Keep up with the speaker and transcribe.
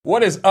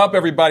What is up,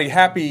 everybody?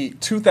 Happy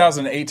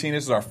 2018.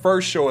 This is our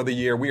first show of the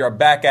year. We are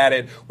back at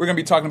it. We're going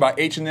to be talking about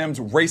H&M's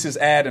racist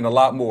ad and a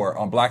lot more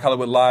on Black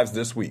Hollywood Lives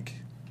this week.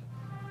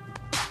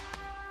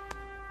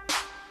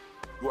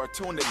 You are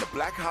tuned in to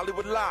Black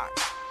Hollywood Live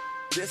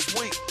this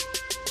week.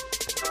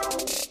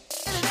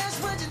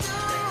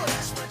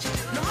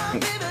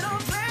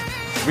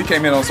 We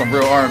came in on some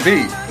real R&B.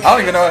 I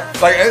don't even know.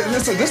 Like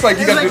this like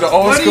you got to do the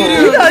old school.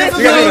 You got to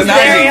do the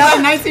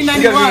 90s. 1991.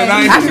 You got to do the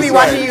 90s. I should be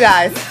watching you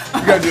guys.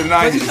 You got to do the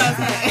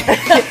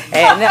 90s.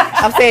 And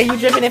I'm saying you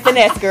dripping in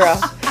finesse, girl.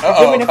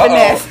 Dripping in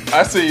finesse.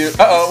 I see you.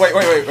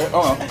 Wait.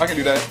 Hold on. I can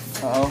do that.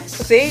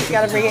 See, you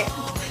got to bring it.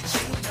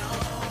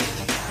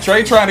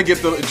 Trey trying to get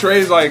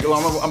Trey's like, I'm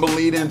going to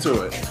lead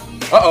into it.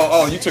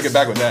 Oh, you took it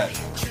back with that.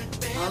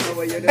 I don't know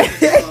what you're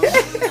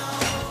doing.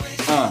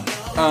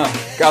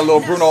 Got a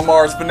little Bruno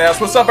Mars finesse.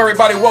 What's up,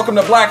 everybody? Welcome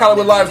to Black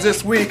Hollywood Lives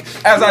this week.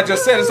 As I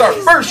just said, it's our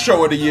first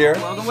show of the year.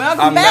 Welcome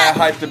I'm back.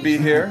 mad hyped to be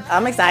here.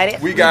 I'm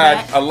excited. We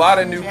got a lot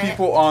of new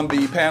people on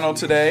the panel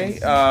today.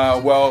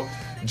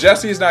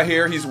 Jesse's not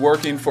here. He's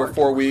working for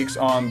 4 weeks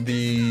on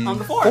the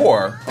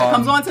Four. That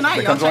comes on tonight.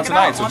 That comes on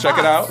tonight. So check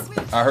it out.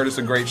 I heard it's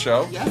a great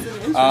show. Yes, it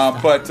is.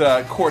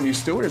 But Courtney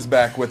Stewart is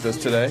back with us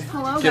today.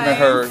 Hello, giving guys.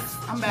 her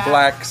I'm back.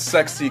 black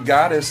sexy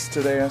goddess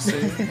today, I see.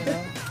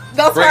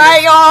 That's Bring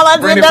right, it- y'all. I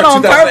bring did it that for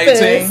on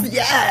 2018. purpose.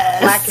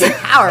 Yes. Black and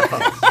powerful.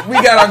 We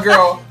got our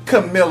girl,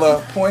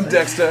 Camilla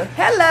Poindexter.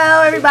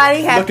 Hello,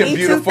 everybody. Happy Looking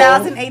beautiful.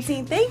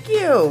 2018. Thank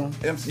you.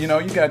 You know,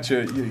 you got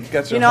your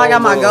You know, I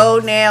got my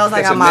gold nails.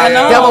 I Got got your my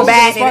nails. double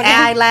back That's and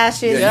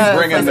eyelashes. Yeah, you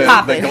bringing It's the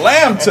popping.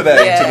 glam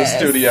today to the Yes.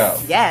 studio.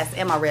 Yes,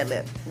 and my red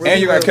lip. And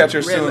you're going to catch her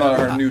Red soon lip. on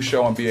her new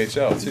show on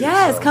BHL, too.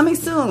 Yes, so. coming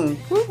soon.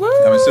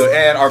 Coming soon.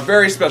 And our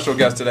very special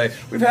guest today,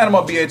 we've had him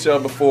on BHL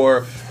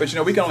before, but,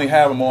 we can only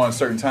have him on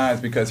certain times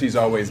because he's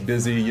always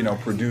busy,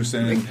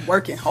 producing,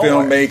 Working hard.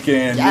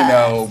 filmmaking,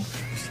 Yes.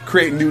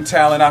 creating new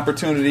talent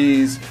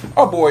opportunities.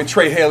 Our boy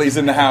Trey Haley's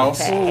in the house.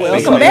 Hey.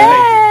 Welcome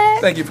back.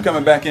 Thank you for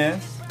coming back in.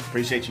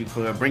 Appreciate you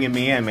for bringing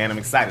me in, man. I'm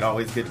excited.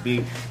 Always good to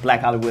be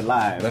Black Hollywood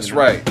Live. That's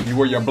right. You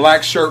wore your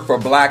black shirt for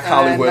Black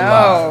Hollywood I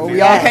know. Live. We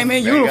Yes. all came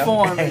in There you go.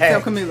 uniform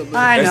except Camilla. But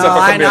I Except know. for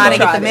I Camilla. didn't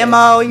get the memo.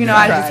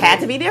 I just tried had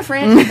it. to be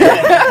different.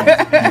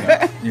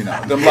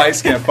 Them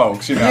light-skinned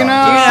folks, You know, Just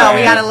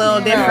we got a saying.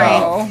 little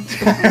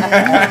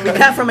different. We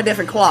cut from a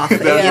different cloth. You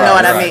know right,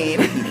 what I right.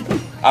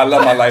 mean. I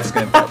love my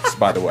light-skinned folks,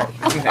 by the way.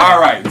 All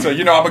right, so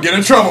I'm gonna get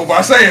in trouble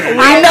by saying it.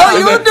 I know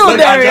you do, Look,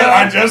 Dario.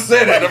 I just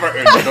said it.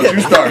 Don't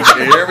you start.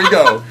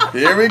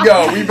 Here we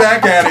go. We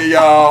back at it,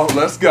 y'all.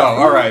 Let's go.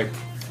 All right.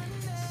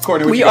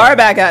 Courtney, what We you got? are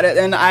back at it,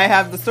 and I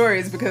have the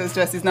stories because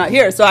Jesse's not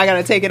here, so I got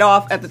to take it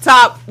off at the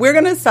top. We're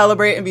going to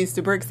celebrate and be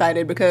super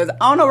excited because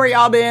I don't know where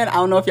y'all been. I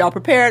don't know if y'all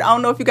prepared. I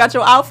don't know if you got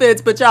your outfits,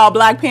 but y'all,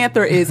 Black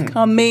Panther is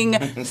coming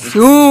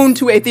soon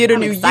to a theater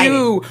near excited.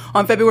 you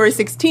on February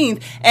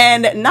 16th.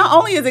 And not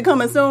only is it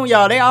coming soon,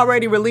 y'all, they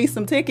already released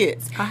some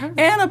tickets.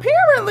 And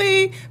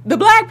apparently, the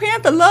Black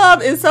Panther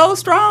love is so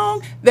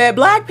strong that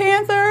Black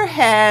Panther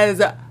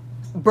has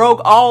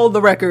broke all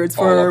the records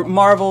All of for them.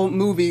 Marvel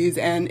movies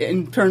and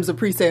in terms of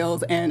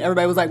pre-sales, and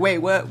everybody was like, wait,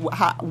 what?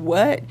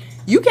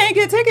 You can't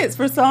get tickets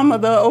for some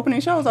of the opening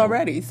shows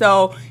already.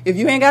 So if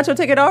you ain't got your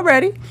ticket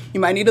already,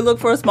 you might need to look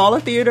for a smaller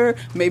theater,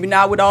 maybe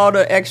not with all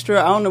the extra,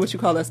 I don't know what you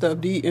call that stuff,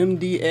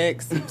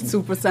 DMDX,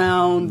 Super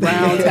Sound,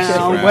 Brown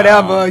Town, Brown.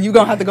 whatever. You're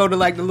going to have to go to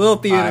like the little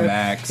theater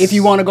IMAX. if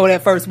you want to go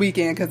that first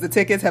weekend because the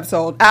tickets have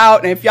sold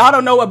out. And if y'all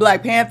don't know what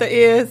Black Panther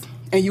is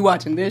and you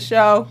watching this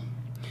show,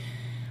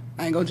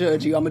 I ain't gonna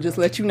judge you. I'm gonna just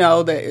let you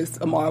know that it's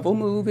a Marvel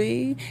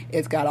movie.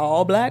 It's got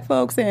all black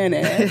folks in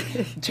it.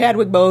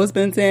 Chadwick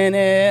Boseman's in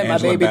it. My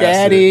Angela baby Bassett.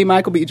 daddy,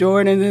 Michael B.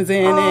 Jordan, is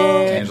in it.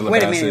 Angela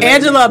Wait a Bassett. minute.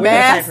 Angela Wait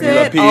a second.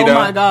 Bassett. Lupita. Oh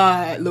my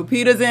God,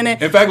 Lupita's in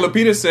it. In fact,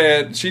 Lupita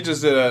said she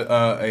just did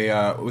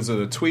was it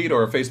a tweet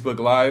or a Facebook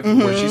Live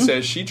where she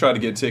said she tried to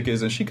get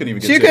tickets and she couldn't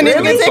even get She tickets. couldn't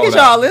even It get was tickets,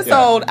 sold out. y'all. It's Yeah.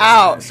 sold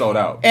out. It's sold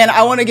out. And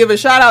I want to give a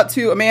shout out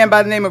to a man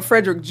by the name of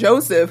Frederick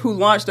Joseph who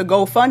launched a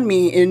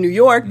GoFundMe in New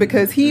York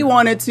because he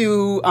wanted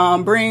to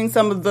bring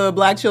some of the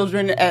black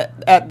children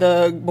at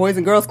the Boys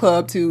and Girls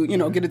Club to,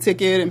 get a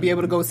ticket and be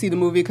able to go see the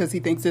movie because he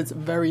thinks it's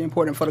very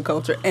important for the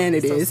culture, and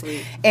it is.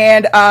 sweet.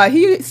 And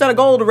he set a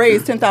goal to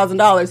raise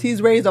 $10,000.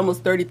 He's raised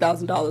almost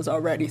 $30,000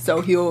 already.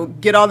 So he'll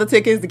get all the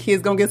tickets. The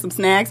kids going to get some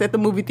snacks at the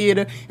movie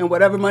theater, and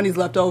whatever money's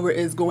left over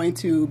is going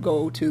to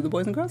go to the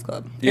Boys and Girls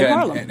Club in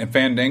Harlem. And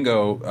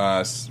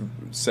Fandango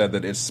said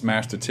that it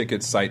smashed the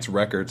ticket site's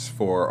records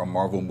for a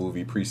Marvel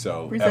movie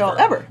pre-sale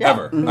ever, yeah.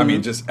 ever. I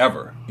mean, just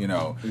ever,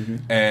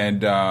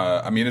 And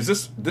I mean,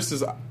 this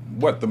is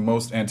what the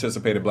most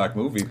anticipated black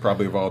movie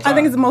probably of all time. I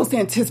think it's the most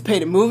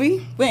anticipated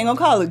movie. We ain't gonna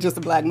call it just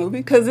a black movie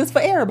because it's for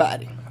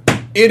everybody.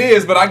 It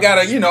is, but I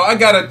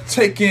gotta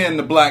take in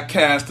the black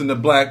cast and the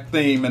black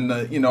theme and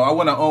I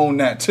want to own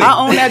that too. I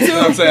own that too. You know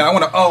what I'm saying? I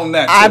want to own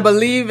that too. I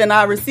believe and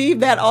I receive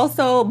that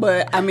also,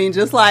 but I mean,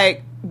 just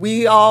like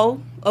we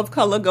all of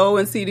color go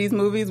and see these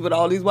movies with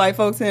all these white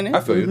folks in it.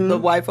 I feel you. The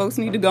white folks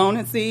need to go on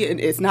and see it.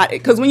 It's not,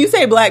 because when you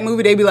say black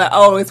movie, they be like,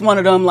 oh, it's one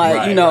of them, like,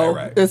 Right, you know,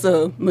 right. it's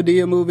a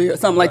Madea movie or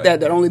something like Right.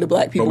 that only the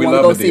black people we want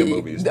to love go Madea see.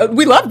 movies.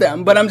 We love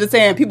them, but I'm just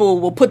saying people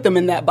will put them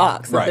in that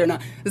box. If Right. they're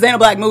not. This ain't a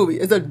black movie.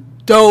 It's a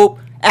dope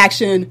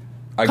action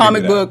I give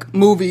comic you that. book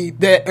movie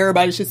that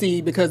everybody should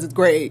see because it's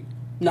great,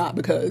 not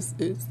because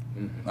it's,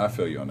 I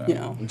feel you on that. You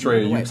know, Trey, are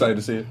you white excited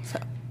to see it?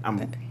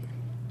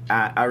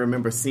 I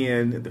remember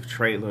seeing the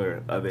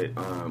trailer of it.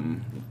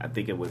 I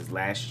think it was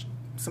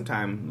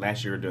sometime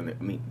last year during the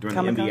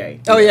Comic-Con? NBA.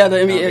 Oh, yeah, the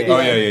NBA. Oh,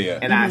 yeah.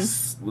 And I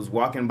was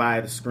walking by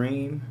the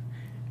screen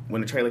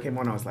when the trailer came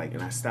on. I was like,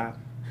 and I stopped.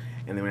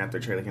 And then when after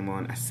the trailer came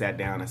on, I sat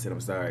down. I said,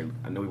 I'm sorry.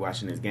 I know we're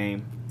watching this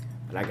game,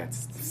 but I got to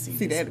see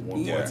this that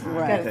one again. more time.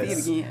 Right.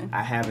 Because See it again.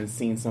 I haven't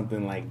seen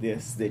something like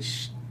this that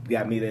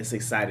got me this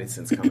excited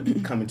since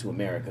coming to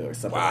America or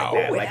something Wow.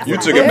 like that. Like, You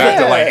took it back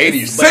to like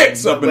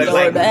 86 up in but the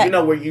like, back. you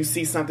know, where you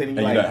see something and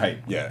And you're you like, got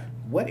hype. Yeah.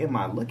 what am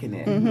I looking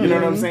at? You know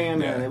what I'm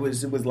saying? Yeah. And it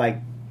was like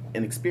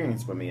an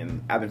experience for me,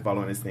 and I've been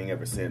following this thing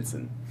ever since,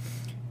 and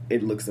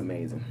it looks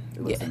amazing.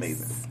 It looks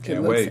amazing. Can't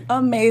It looks wait.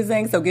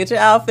 amazing. So get your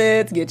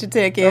outfits, get your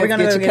tickets, Are we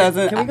gonna get go your get-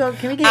 cousin. Can we go?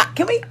 Can we get?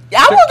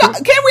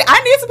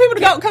 I need some people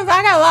to go because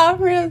I got a lot of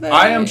friends. That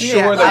I am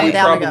sure that I'm we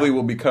down to probably go.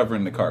 will be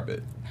covering the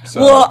carpet. So,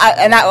 Well,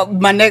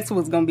 my next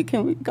was gonna be,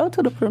 can we go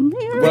to the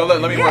premiere? well, let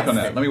me work on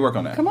that. Let me work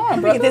on that. Come on, Let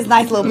me bro. get this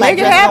nice little black Make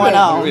it dress happen. going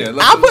on.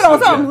 Yeah, I'll put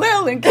on something yeah.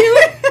 little and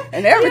cute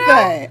and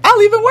everything.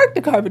 I'll even work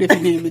the carpet if you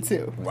need me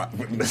to. Wow.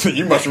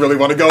 You must really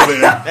want to go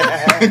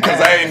there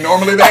because I ain't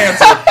normally the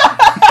answer.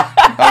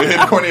 I hit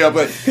Courtney up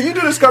like, can you do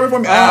this carpet for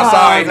me?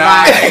 Sorry, nah,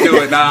 I can't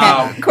do it.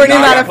 Nah, Courtney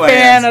nah, I not got a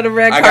fan of the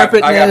red I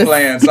carpet. got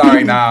plans.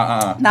 Sorry,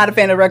 nah. Not a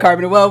fan of red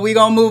carpet. Well, we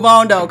gonna move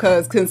on though,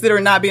 because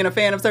considering not being a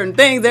fan of certain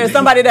things, there's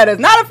somebody that is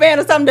not a fan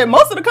of something that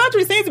most of the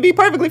country seems to be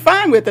perfectly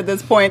fine with at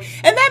this point,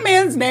 and that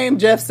man's named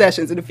Jeff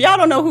Sessions. And if y'all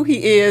don't know who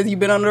he is, you've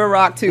been under a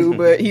rock too.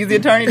 But he's the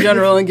Attorney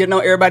General and getting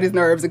on everybody's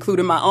nerves,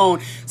 including my own.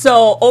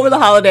 So over the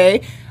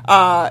holiday,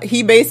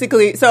 he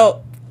basically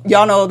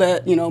Y'all know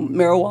that,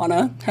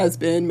 marijuana has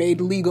been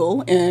made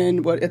legal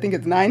in I think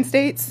it's 9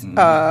 states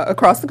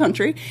across the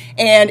country.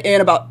 And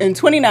in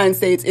 29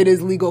 states, it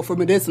is legal for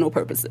medicinal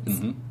purposes.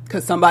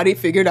 Because somebody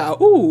figured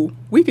out, ooh,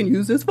 we can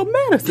use this for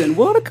medicine.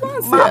 What a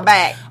concept. My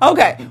back.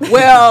 Okay.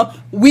 Well,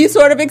 we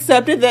sort of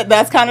accepted that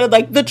that's kind of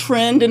like the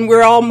trend, and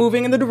we're all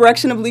moving in the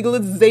direction of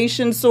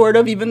legalization, sort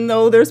of, even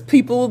though there's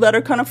people that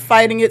are kind of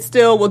fighting it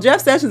still. Well, Jeff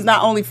Sessions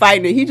not only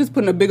fighting it, he's just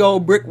putting a big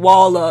old brick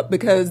wall up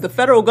because the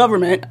federal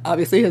government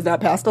obviously has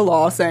not passed a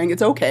law saying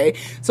it's okay.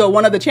 So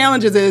one of the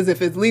challenges is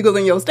if it's legal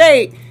in your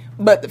state,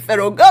 but the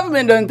federal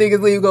government doesn't think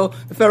it's legal,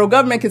 the federal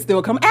government can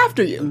still come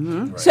after you.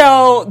 Right.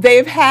 So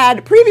they've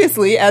had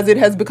previously, as it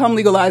has become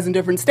legalized in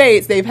different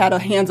states, they've had a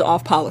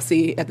hands-off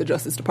policy at the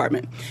Justice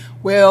Department.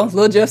 Well,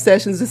 little Jeff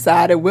Sessions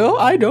decided, well,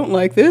 I don't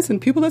like this,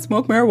 and people that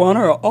smoke marijuana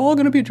are all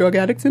going to be drug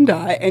addicts and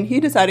die. And he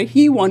decided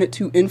he wanted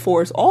to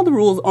enforce all the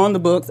rules on the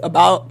books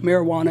about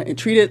marijuana and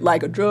treat it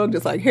like a drug,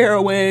 just like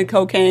heroin,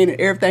 cocaine,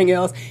 and everything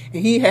else.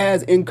 And he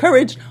has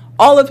encouraged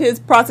all of his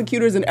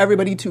prosecutors and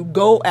everybody to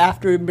go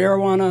after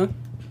marijuana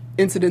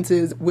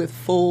incidences with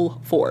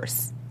full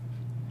force,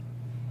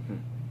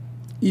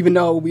 even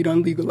though we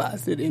don't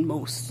legalize it in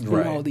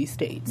all these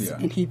states. Yeah.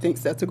 And he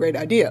thinks that's a great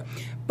idea.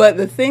 But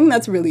the thing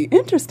that's really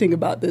interesting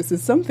about this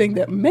is something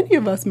that many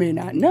of us may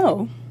not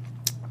know.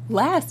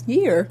 Last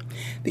year,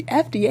 the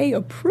FDA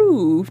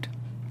approved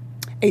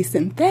a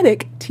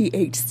synthetic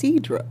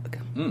THC drug.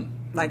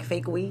 Like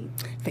fake weed.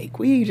 Fake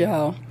weed,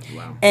 y'all.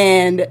 Wow.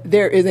 And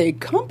there is a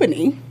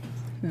company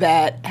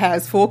that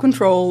has full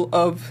control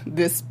of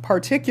this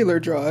particular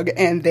drug,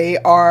 and they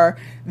are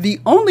the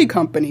only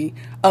company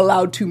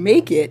allowed to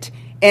make it,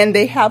 and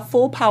they have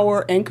full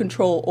power and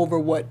control over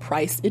what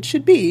price it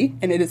should be,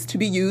 and it is to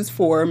be used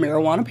for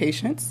cancer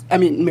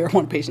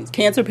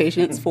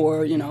patients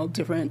for,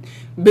 different,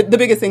 but the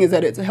biggest thing is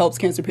that it helps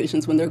cancer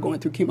patients when they're going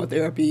through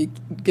chemotherapy,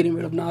 getting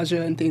rid of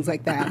nausea and things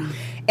like that.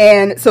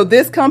 And so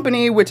this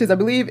company, which is, I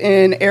believe,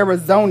 in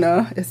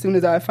Arizona, as soon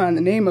as I find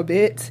the name of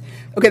it,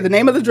 okay, the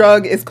name of the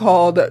drug is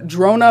called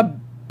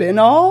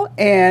Dronabinol,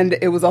 and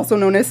it was also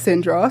known as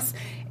Syndros,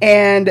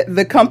 and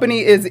the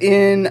company is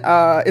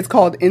it's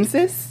called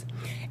Insys.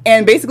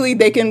 And basically,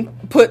 they can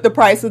put the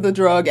price of the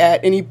drug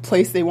at any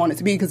place they want it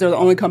to be because they're the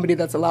only company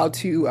that's allowed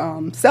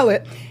to sell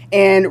it.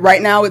 And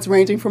right now, it's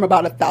ranging from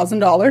about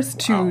 $1,000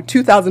 to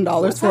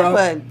 $2,000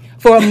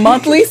 for a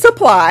monthly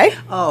supply.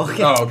 Oh,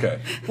 okay. Oh, okay.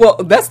 Well,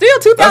 that's still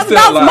 $2,000 That's still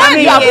a lot. a month.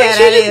 Y'all Yeah, pretty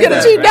sure that you can get a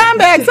is. cheap dime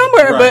bag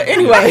somewhere. Right. But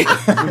anyway.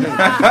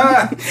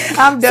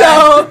 I'm done.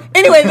 So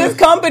anyway, this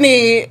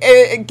company,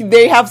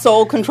 they have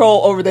sole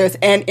control over this,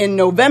 and in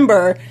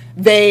November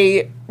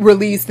they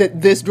released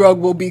that this drug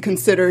will be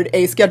considered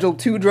a Schedule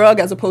 2 drug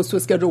as opposed to a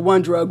Schedule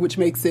 1 drug, which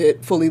makes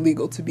it fully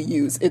legal to be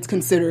used. It's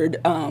considered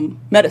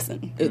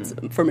medicine. It's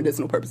for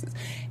medicinal purposes.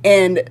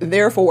 And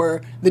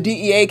therefore, the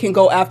DEA can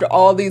go after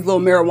all these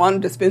little marijuana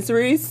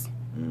dispensaries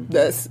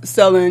that's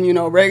selling,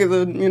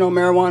 regular,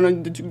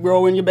 marijuana that you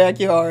grow in your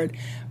backyard,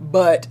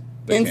 but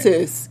They can't.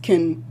 Insys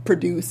can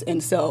produce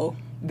and sell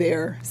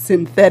their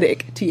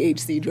synthetic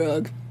THC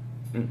drug.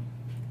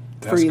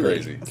 That's freely.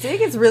 crazy. See, it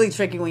gets really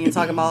tricky when you're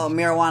talking about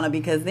marijuana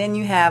because then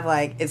you have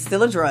like it's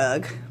still a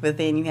drug, but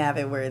then you have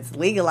it where it's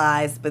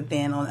legalized, but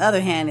then on the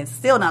other hand, it's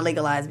still not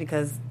legalized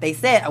because they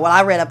said, well,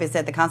 I read up, it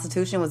said the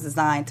Constitution was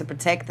designed to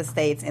protect the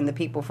states and the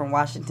people from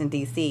Washington,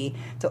 D.C.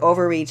 to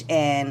overreach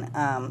and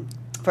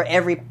for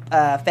every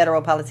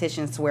federal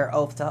politician to swear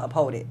oath to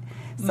uphold it.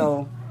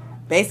 So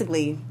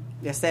basically,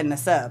 they're setting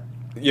us up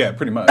Yeah,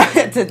 pretty much.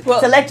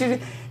 to let you.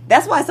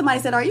 That's why somebody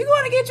said, "Are you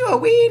going to get you a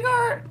weed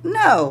card?"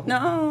 No,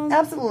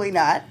 absolutely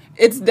not.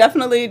 It's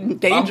definitely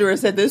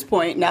dangerous at this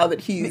point now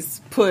that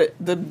he's put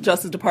the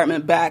Justice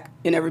Department back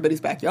in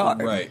everybody's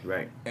backyard.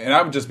 Right. And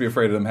I would just be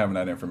afraid of them having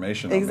that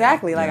information.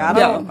 Exactly. Like I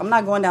don't. I'm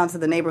not going down to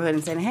the neighborhood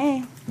and saying,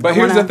 "Hey." But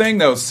here's the thing,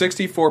 though: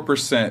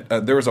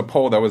 64%. There was a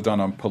poll that was done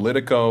on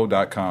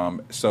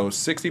Politico.com. So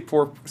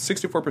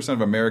 64%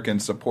 of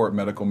Americans support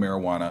medical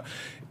marijuana.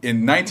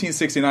 In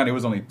 1969, it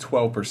was only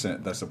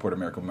 12% that supported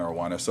medical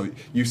marijuana. So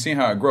you've seen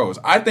how it grows.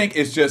 I think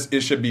it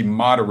should be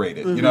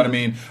moderated. You know what I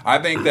mean? I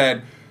think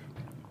that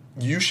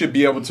you should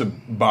be able to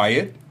buy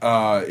it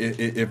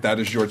if that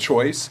is your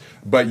choice,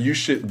 but you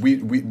should.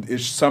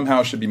 It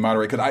somehow should be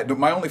moderated. Because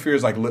my only fear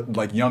is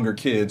like younger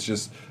kids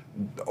just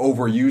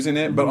overusing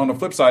it. But on the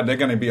flip side, they're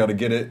going to be able to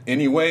get it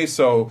anyway.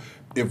 So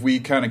if we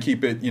kind of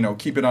keep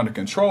it under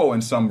control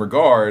in some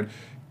regard,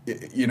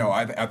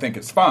 I think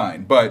it's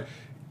fine. But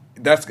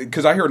that's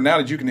because I hear now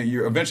that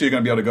you're eventually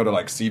going to be able to go to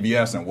like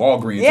CVS and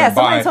Walgreens and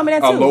buy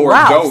a lower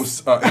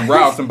dose and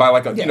Ralph's and buy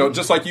like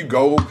just like you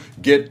go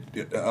get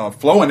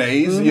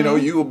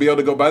Flonase, you will be able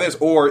to go buy this.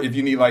 Or if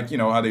you need how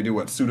they do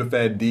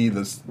Sudafed D,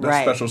 the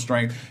special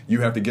strength,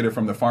 you have to get it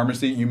from the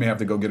pharmacy. You may have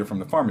to go get it from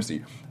the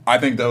pharmacy. I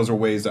think those are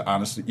ways that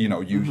honestly,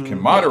 you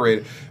can moderate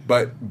it,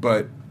 but.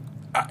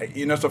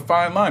 It's a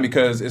fine line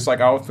because it's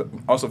like I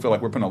also feel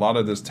like we're putting a lot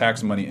of this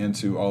tax money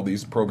into all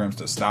these programs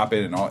to stop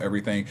it and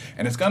everything,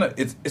 and it's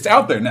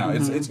out there now.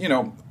 It's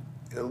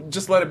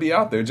just let it be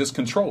out there. Just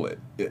control it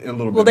a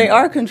little bit. Well, they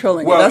are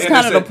controlling it. That's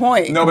kind of the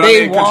point. No, but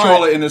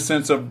control it in the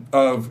sense of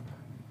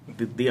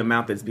the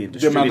amount that's being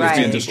distributed. The amount that's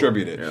being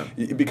distributed.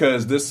 Yeah.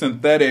 Because this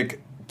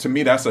synthetic, to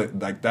me, that's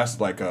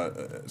like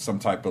some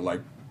type of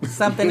like.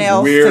 Something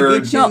else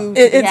weird, to get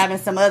you having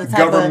some other type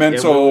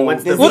governmental.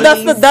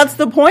 That's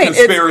the point.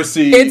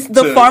 Conspiracy. It's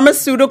the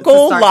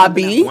pharmaceutical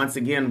lobby. Once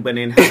again, but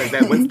then how does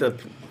that?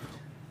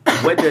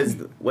 How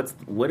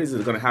is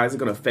it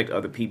going to affect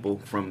other people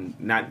from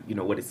not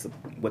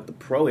what the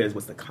pro is?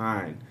 What's the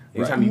con?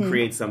 Anytime you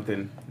create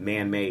something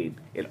man-made,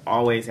 it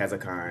always has a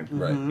con,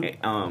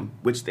 right?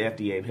 Which the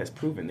FDA has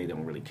proven they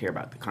don't really care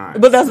about the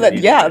con. But then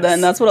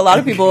that's what a lot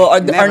of people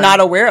are not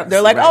aware of.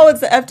 They're like, oh,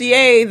 it's the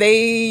FDA.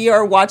 They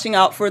are watching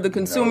out for the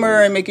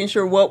consumer and making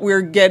sure what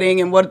we're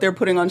getting and what they're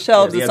putting on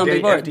shelves is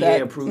something more.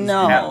 FDA approves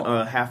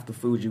half the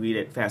food you eat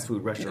at fast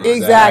food restaurants.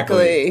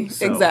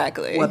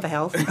 Exactly. What the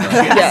hell?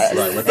 Yes.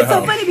 Right, it's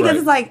so funny because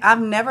it's like I've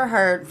never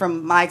heard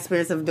from my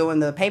experience of doing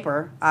the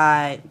paper.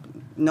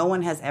 No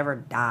one has ever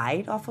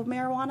died off of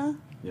marijuana.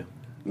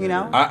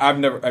 Yeah. I've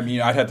never. I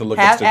mean, I'd have to look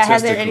at statistically.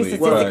 Has there any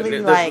statistically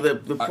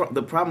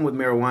the problem with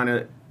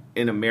marijuana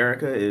in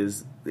America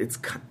is it's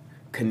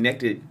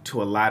connected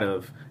to a lot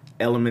of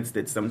elements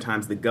that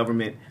sometimes the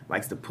government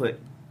likes to put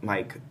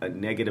like a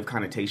negative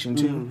connotation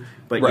to.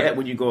 But yet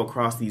when you go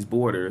across these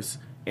borders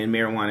and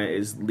marijuana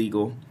is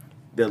legal,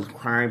 the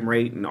crime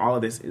rate and all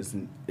of this is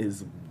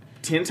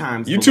 10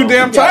 times. You too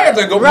damn tired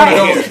to go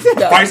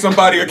fight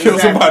somebody or kill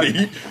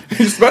somebody,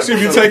 especially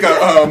if you take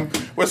a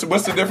what's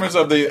the difference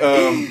of the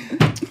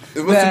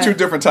what's the two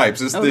differerent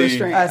types? It's the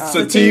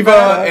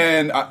sativa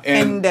and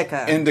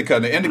indica. Indica.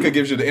 The indica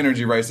gives you the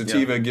energy, right?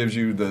 Sativa gives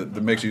you the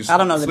makes you. I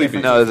don't know the sleepy.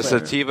 difference. No, the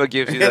sativa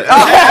gives you the.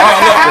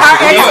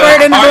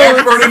 Expert in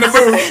the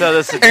booth. So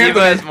the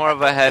sativa is more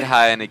of a head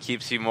high, and it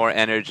keeps you more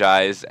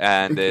energized,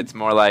 and it's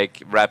more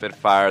like rapid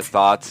fire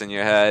thoughts in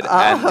your head.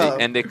 And the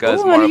indica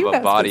is more of a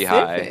body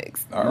high.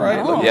 All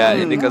right. Yeah,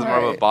 indica is more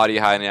of a body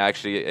high, and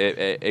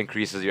it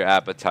increases your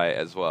appetite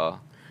as well.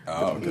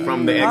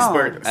 From the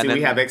expert,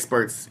 we have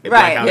experts.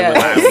 Right,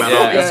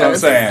 that's what I'm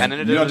saying.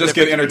 You don't just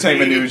get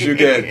entertainment news; you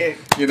get,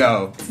 your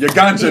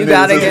ganja news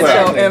gotta as get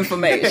well. your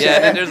information. Yeah,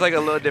 and then there's like a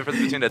little difference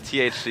between the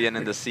THC and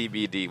then the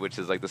CBD, which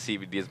is like the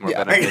CBD is more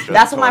beneficial.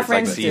 That's what my towards,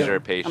 friends like seizure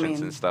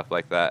patients and stuff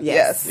like that.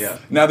 Yes. Yeah.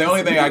 Now, the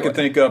only thing I can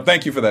think of,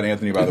 thank you for that,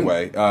 Anthony, by the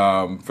way,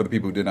 for the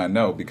people who did not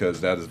know,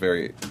 because that is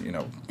very,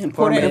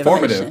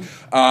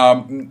 informative.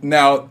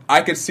 Now,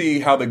 I could see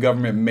how the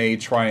government may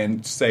try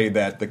and say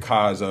that the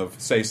cause of,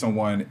 say,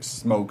 someone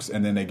smokes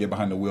and then they get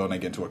behind the wheel and they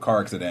get into a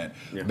car accident.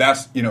 Yeah.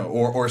 That's,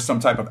 or some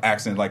type of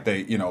accident like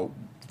they,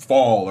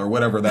 fall or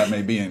whatever that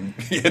may be and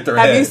hit their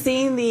head. Have you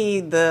seen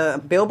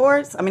the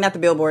billboards? I mean, not the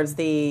billboards.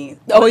 The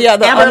Amber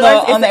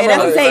Alert. It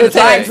doesn't say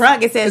drive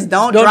drunk. It says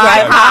don't drive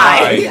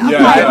high.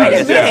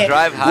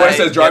 Drive high. Where it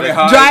says driving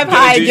high. Drive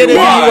high. Get a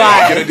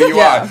DUI. Get a DUI.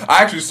 Yeah.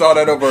 I actually saw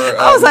that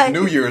over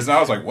New Year's, and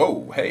I was like,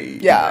 "Whoa, hey."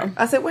 Yeah.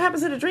 I said, "What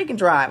happens to the drink and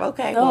drive?"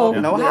 Okay, no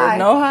high.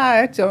 No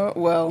high.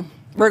 Well.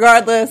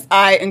 regardless,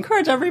 I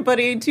encourage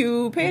everybody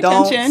to pay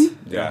attention.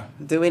 Yeah.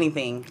 Do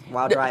anything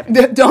while driving.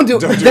 Don't do Don't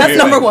do That's anything.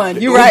 number one.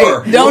 You're Uber.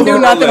 right. Don't Uber do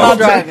nothing left. while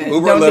driving.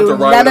 Uber Don't left do or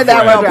right none or of that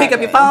friend. while Don't pick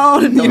driving. up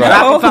your phone. You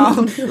Drop know? your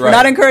phone. Right. We're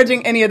not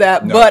encouraging any of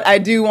that, No. but I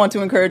do want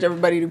to encourage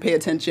everybody to pay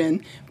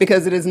attention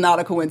because it is not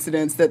a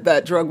coincidence that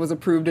that drug was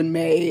approved in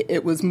May.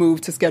 It was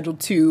moved to Schedule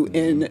 2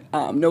 in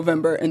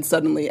November, and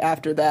suddenly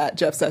after that,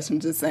 Jeff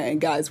Sessions is saying,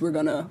 guys, we're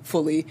going to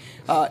fully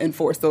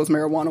enforce those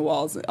marijuana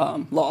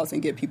laws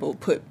and get people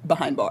put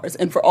behind bars.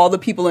 And for all the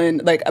people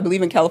in, like, I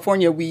believe in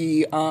California,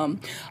 we a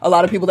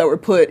lot of people that were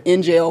put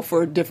in jail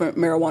for different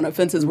marijuana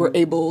offenses were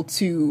able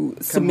to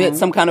submit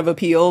some kind of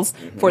appeals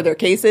for their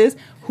cases.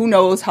 Who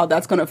knows how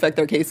that's going to affect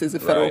their cases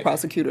if federal Right.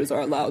 prosecutors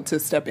are allowed to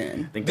step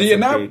in. I think Do that's you a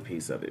not- big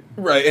piece of it.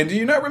 Right, and do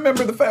you not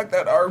remember the fact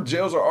that our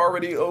jails are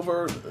already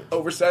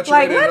oversaturated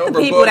Like, and let the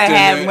overbooked, people that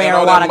have and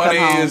all that marijuana come money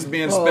home. is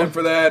being Well, spent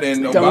for that,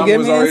 and don't Obama get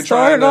was me already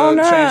trying started on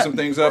to that. change some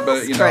things up,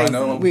 but you know, I crazy.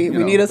 know We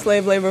need a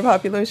slave labor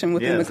population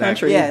within Yeah, the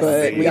country,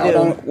 exactly.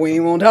 Yes, but we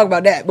do. won't talk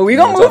about that. But we're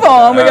going to We'll move talk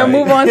about on. that. We're going to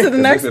All move on to the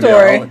Because next this is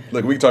gonna be story.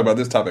 look, we can talk about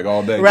this topic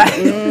all day.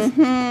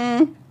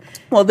 Right.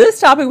 Well, this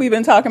topic we've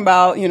been talking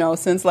about,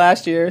 since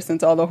last year,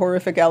 since all the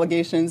horrific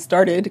allegations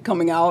started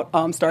coming out,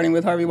 starting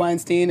with Harvey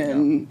Weinstein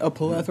and a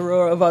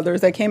plethora of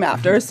others that came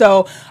after.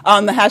 So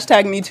the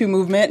hashtag #MeToo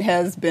movement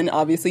has been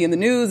obviously in the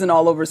news and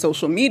all over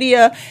social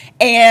media.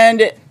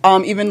 And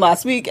even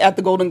last week at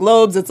the Golden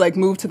Globes, it's like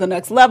moved to the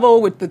next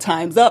level with the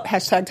Time's Up,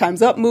 hashtag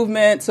Time's Up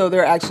movement. So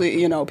they're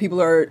actually,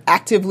 people are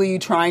actively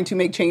trying to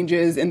make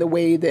changes in the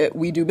way that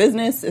we do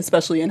business,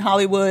 especially in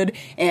Hollywood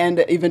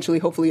and eventually,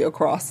 hopefully,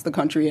 across the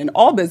country in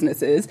all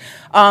businesses.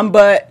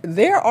 But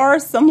there are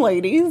some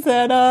ladies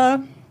that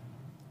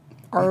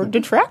are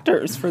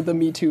detractors for the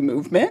Me Too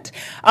movement.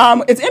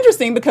 It's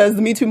interesting because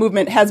the Me Too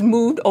movement has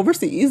moved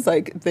overseas.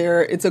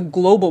 It's a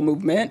global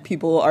movement.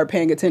 People are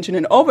paying attention.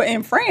 And over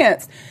in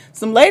France,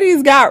 some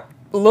ladies got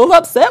a little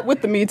upset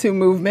with the Me Too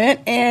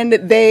movement, and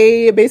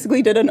they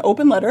basically did an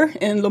open letter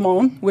in Le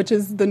Monde, which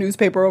is the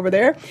newspaper over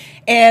there,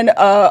 and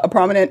a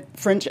prominent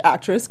French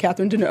actress,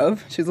 Catherine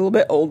Deneuve. She's a little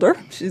bit older.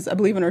 She's, I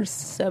believe, in her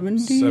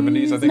 70s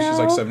 70s, I think she's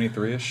like now.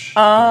 73-ish.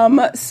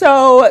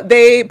 So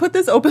they put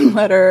this open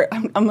letter.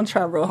 I'm going to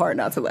try real hard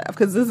not to laugh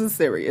because this is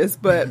serious,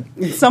 but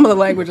some of the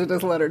language of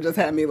this letter just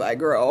had me like,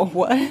 girl,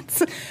 what?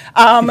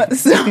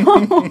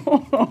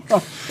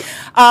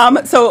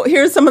 So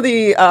here's some of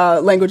the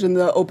language in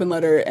the open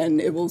letter,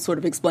 and it will sort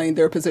of explain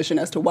their position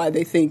as to why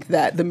they think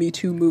that the Me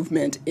Too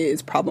movement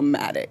is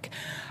problematic.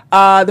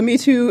 The Me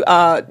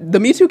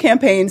Too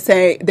campaign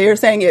they are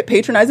saying it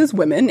patronizes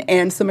women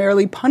and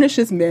summarily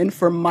punishes men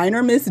for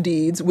minor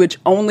misdeeds, which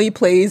only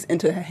plays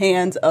into the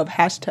hands of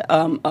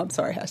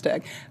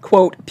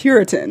quote,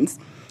 Puritans.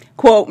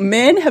 Quote,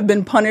 men have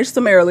been punished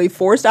summarily,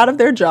 forced out of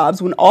their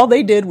jobs when all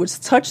they did was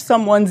touch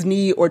someone's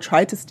knee or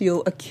try to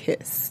steal a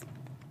kiss.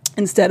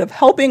 Instead of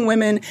helping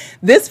women,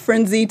 this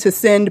frenzy to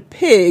send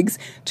pigs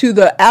to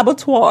the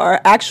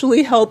abattoir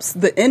actually helps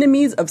the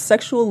enemies of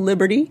sexual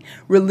liberty,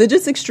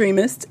 religious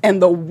extremists,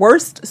 and the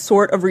worst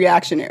sort of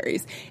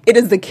reactionaries. It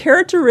is the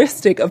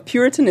characteristic of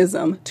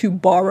Puritanism to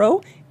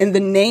borrow, in the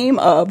name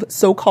of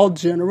so-called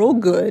general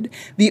good,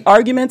 the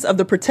arguments of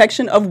the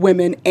protection of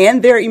women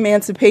and their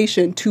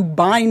emancipation to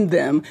bind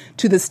them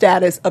to the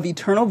status of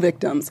eternal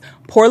victims,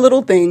 poor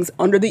little things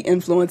under the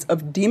influence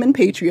of demon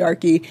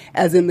patriarchy,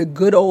 as in the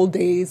good old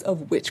days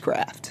of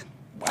witchcraft.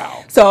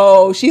 Wow.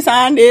 So she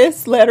signed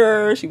this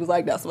letter. She was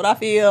like, that's what I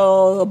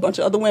feel. A bunch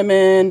of other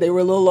women, they were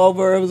a little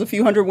over. It was a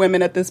few hundred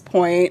women at this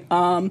point.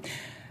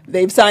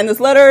 They've signed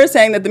this letter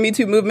saying that the Me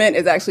Too movement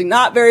is actually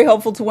not very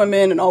helpful to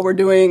women, and all we're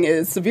doing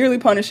is severely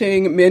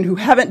punishing men who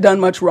haven't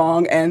done much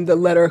wrong. And the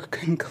letter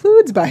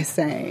concludes by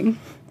saying,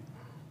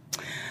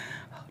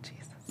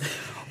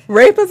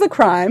 rape is a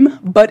crime,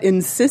 but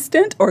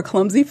insistent or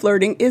clumsy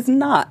flirting is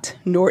not,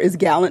 nor is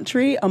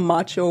gallantry a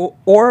macho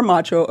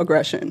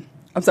aggression.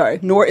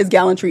 Nor is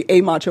gallantry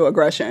a macho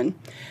aggression.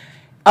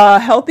 A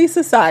healthy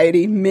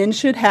society, men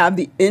should have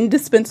the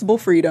indispensable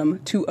freedom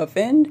to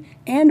offend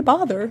and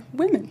bother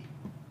women.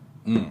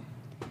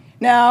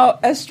 Now,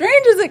 as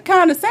strange as it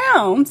kind of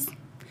sounds,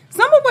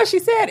 some of what she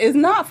said is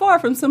not far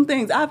from some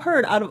things I've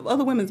heard out of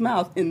other women's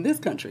mouths in this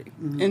country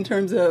in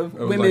terms of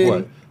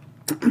women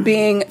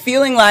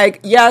feeling like,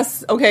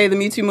 yes, okay, the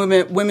Me Too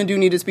movement, women do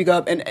need to speak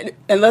up. And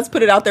let's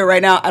put it out there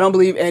right now. I don't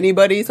believe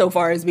anybody so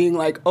far as being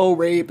like, oh,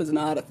 rape is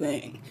not a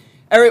thing.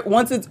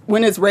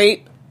 When it's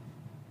rape,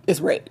 it's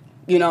rape,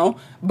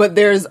 But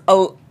there's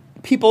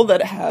people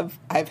that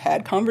I've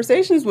had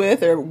conversations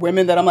with, or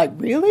women that I'm like,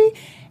 really?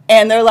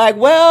 And they're like,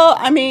 well,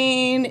 I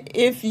mean,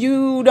 if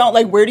you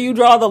don't, where do you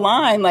draw the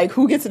line?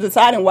 Who gets to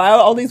decide, and why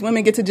all these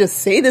women get to just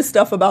say this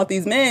stuff about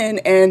these men,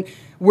 and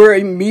we're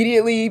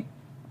immediately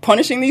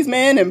punishing these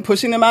men and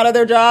pushing them out of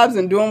their jobs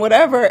and doing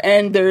whatever,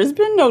 and there's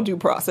been no due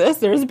process.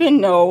 There's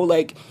been no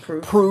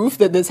proof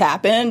that this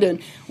happened,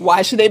 and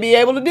why should they be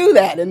able to do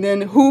that? And then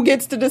who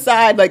gets to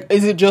decide,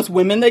 is it just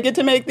women that get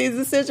to make these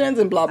decisions,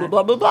 and blah, blah,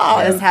 blah, blah, blah.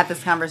 Let's have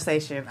this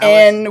conversation.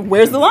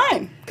 Where's the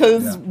line?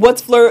 Because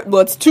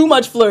what's too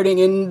much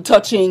flirting and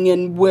touching,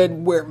 and where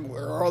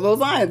all those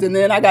lines. And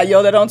then I got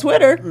yelled at on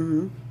Twitter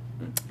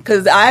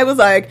because I was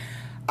like,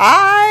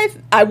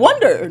 I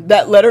wonder,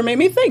 that letter made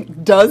me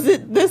think, does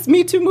this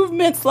Me Too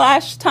movement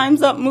 /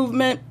 Time's Up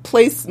movement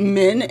place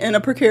men in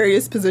a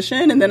precarious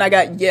position? And then I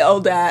got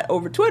yelled at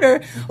over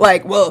Twitter,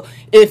 like, well,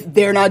 if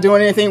they're not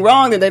doing anything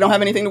wrong, then they don't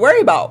have anything to worry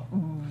about.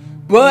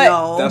 But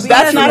no, that's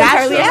not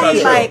entirely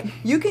accurate. Like,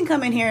 you can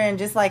come in here and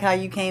just like how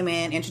you came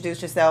in,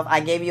 introduce yourself,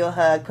 I gave you a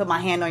hug, put my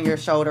hand on your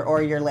shoulder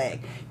or your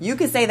leg. You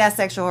can say that's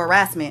sexual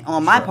harassment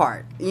on my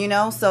part, you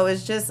know? So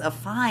it's just a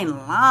fine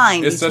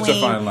line. It's such a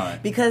fine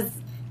line. Because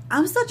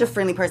I'm such a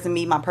friendly person,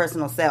 my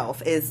personal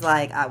self. It's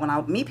like, when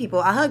I meet people,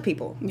 I hug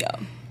people. Yeah.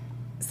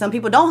 Some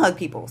people don't hug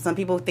people. Some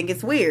people think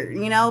it's weird,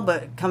 you know?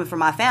 But coming from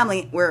my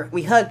family,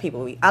 we hug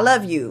people. I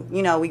love you.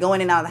 You know, we go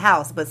in and out of the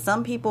house. But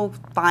some people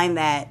find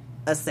that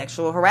a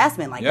sexual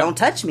harassment, like, don't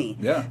touch me.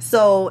 Yeah.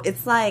 So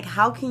it's like,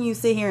 how can you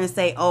sit here and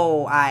say,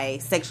 oh, I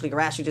sexually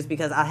harassed you just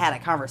because I had a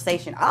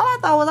conversation? All I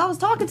thought was I was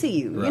talking to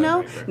you, you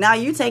know? Right. Now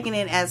you taking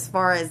it as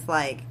far as,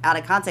 like, out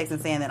of context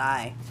and saying that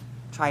I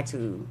tried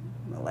to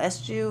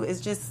molest you.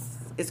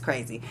 It's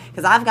crazy.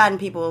 Because I've gotten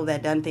people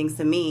that done things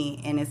to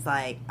me, and it's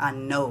like, I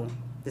know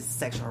this is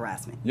sexual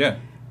harassment. Yeah.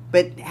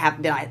 But did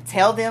I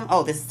tell them,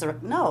 oh, this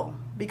is... No.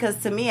 Because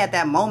to me, at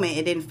that moment,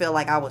 it didn't feel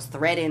like I was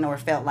threatened or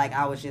felt like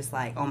I was just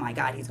like, oh, my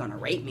God, he's going to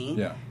rape me.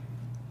 Yeah.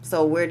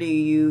 So where do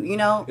you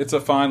know? It's a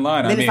fine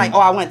line. Then it's like, oh,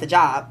 I wanted the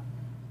job,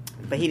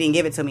 but he didn't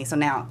give it to me, so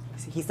now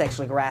he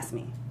sexually harassed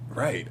me.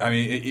 Right. I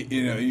mean,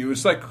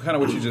 it's like kind of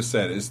what you just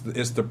said. It's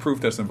the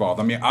proof that's involved.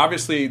 I mean,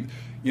 obviously,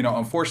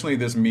 unfortunately,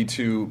 this Me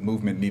Too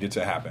movement needed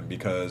to happen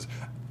because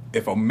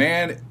if a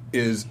man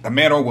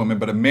or woman,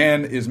 but a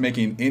man is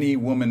making any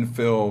woman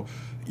feel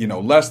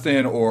less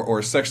than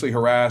or sexually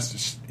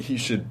harassed, he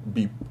should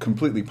be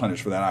completely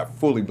punished for that. I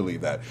fully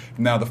believe that.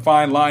 Now, the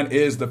fine line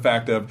is the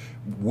fact of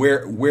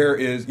where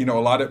is, a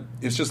lot of,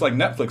 it's just like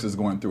Netflix is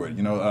going through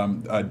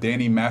it.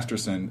 Danny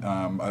Masterson,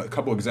 a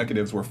couple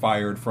executives were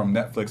fired from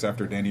Netflix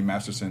after Danny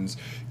Masterson's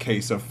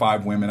case of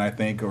 5 women, I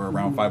think, or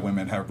around 5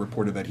 women have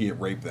reported that he had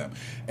raped them.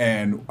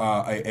 And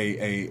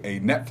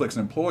a Netflix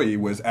employee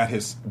was at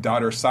his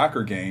daughter's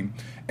soccer game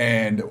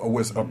and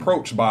was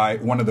approached by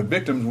one of the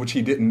victims, which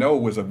he didn't know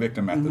was a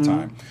victim at the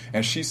time.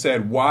 And she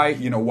said, why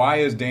is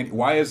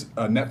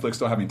Netflix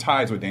still having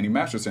ties with Danny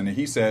Masterson? And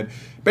he said,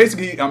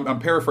 basically, I'm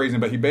paraphrasing,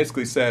 but he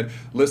basically said,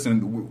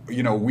 listen,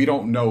 we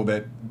don't know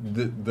that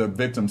the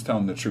victim's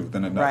telling the truth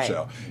in a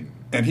nutshell. Right.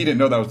 And he didn't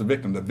know that was the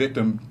victim. The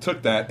victim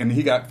took that and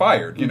he got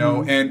fired,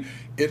 and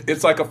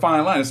it's like a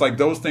fine line. It's like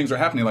those things are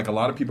happening. Like a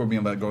lot of people are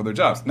being let go of their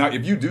jobs. Now,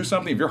 if you do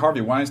something, if you're Harvey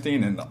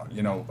Weinstein and,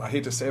 I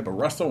hate to say it, but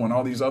Russell and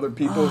all these other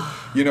people,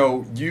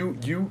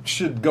 you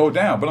should go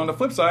down. But on the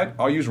flip side,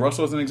 I'll use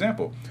Russell as an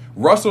example.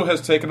 Russell has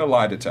taken a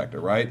lie detector,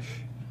 right?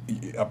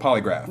 A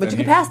polygraph. But you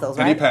can pass those,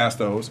 right? And he passed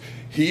those.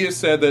 He has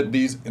said that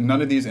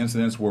none of these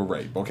incidents were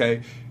rape,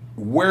 okay?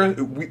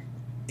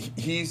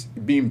 He's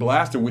being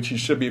blasted, which he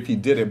should be if he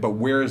did it, but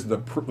where is the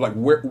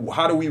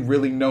how do we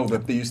really know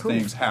that these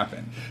things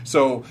happen?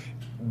 So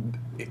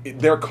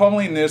they're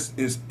calling this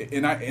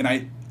and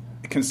I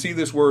can see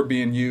this word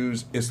being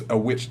used, is a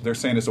witch. They're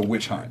saying it's a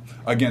witch hunt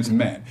against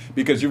men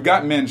because you've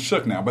got men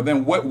shook now. But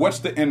then what's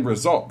the end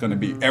result going to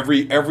be?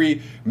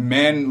 Every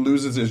man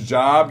loses his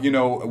job.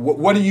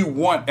 What do you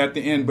want at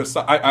the end? But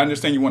I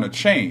understand you want to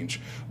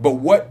change, but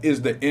what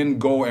is the end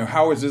goal, and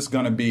how is this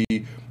going to be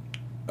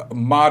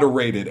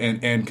moderated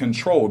and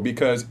controlled?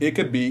 Because it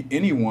could be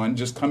anyone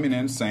just coming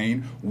in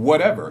saying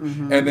whatever,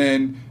 and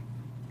then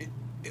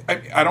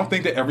I don't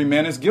think that every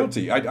man is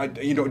guilty.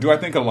 Do I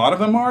think a lot of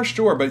them are?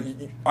 Sure, but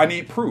I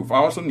need proof. I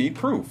also need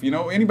proof.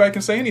 Anybody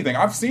can say anything.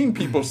 I've seen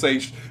people say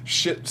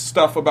shit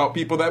stuff about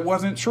people that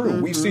wasn't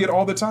true. We see it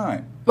all the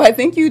time. But I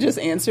think you just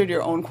answered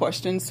your own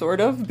question, sort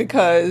of,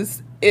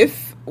 because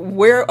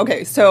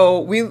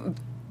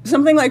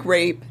something like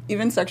rape,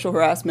 even sexual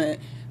harassment,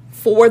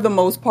 for the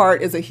most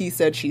part, is a he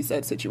said, she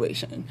said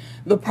situation.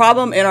 The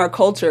problem in our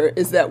culture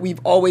is that we've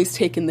always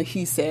taken the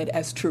he said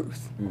as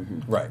truth.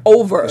 Right.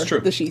 Over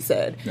the she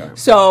said. Yeah.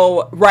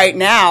 So right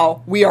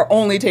now, we are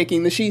only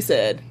taking the she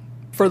said,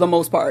 for the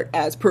most part,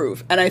 as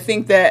proof. And I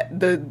think that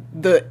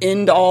the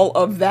end all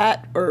of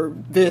that, or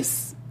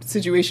this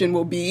situation,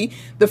 will be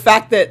the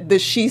fact that the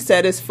she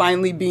said is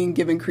finally being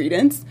given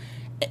credence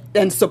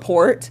and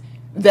support,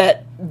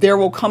 that there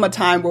will come a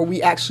time where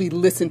we actually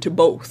listen to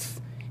both.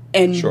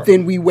 And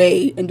then we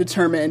weigh and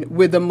determine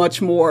with a much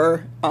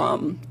more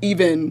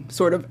even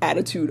sort of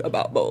attitude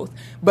about both.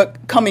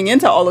 But coming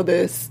into all of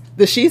this,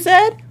 the she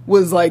said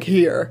was like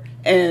here,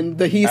 and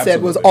the he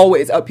said was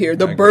always up here.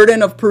 The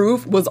burden of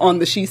proof was on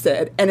the she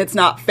said, and it's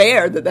not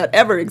fair that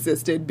ever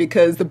existed,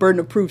 because the burden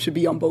of proof should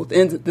be on both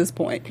ends at this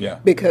point. Yeah.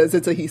 Because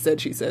it's a he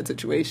said, she said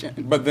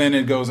situation. But then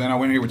it goes, and I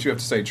want to hear what you have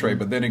to say, Trey,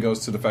 but then it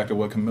goes to the fact of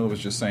what Camilla was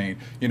just saying.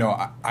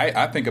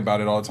 I think about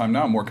it all the time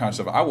now. I'm more conscious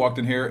of it. I walked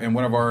in here, and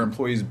one of our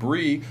employees,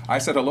 Bree, I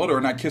said hello to her,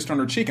 and I kissed her on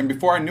her cheek, and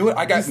before I knew it,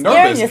 I got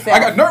nervous.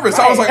 Right.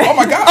 I was like, oh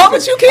my God. Oh,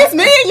 but you kissed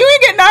me and you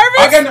ain't get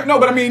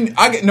nervous?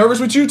 I get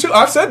nervous with you too.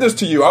 I've said this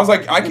to you. I was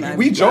like,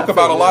 we joke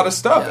about a lot of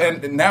stuff,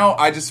 and now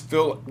I just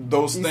feel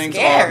those things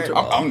scared.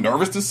 I'm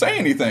nervous to say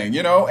anything,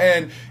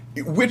 and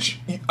which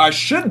I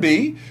should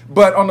be,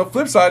 but on the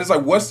flip side, it's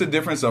like, what's the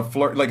difference of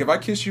flirt? Like, if I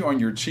kiss you on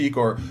your cheek,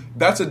 or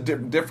that's a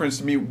difference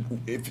to me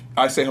if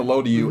I say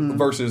hello to you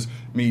versus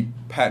me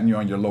patting you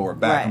on your lower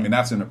back. Right. I mean,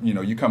 that's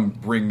you come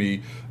bring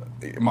me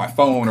my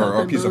phone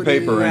or a piece of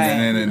paper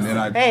and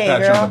I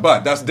pat you on the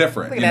butt. That's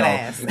different. Look at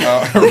that ass.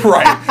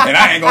 Right. And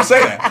I ain't gonna say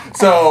that.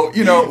 So,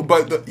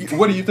 but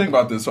what do you think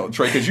about this,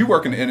 Trey? Because you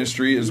work in the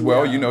industry as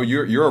well.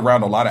 You're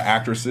around a lot of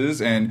actresses,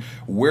 and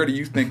where do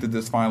you think that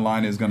this fine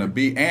line is going to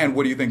be, and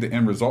what do you think the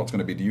end result's going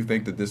to be? Do you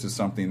think that this is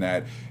something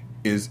that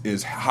is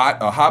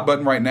a hot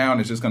button right now and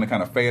it's just going to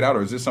kind of fade out,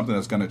 or is this something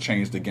that's going to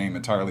change the game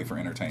entirely for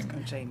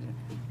entertainment?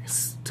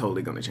 It's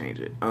totally going to change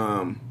it.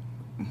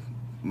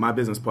 My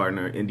business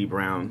partner, Indy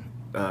Brown,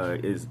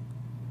 is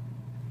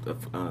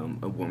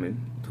a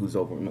woman who's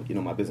over,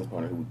 my business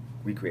partner who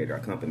we created our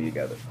company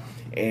together.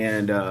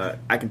 And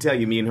I can tell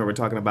you, me and her were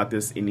talking about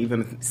this, and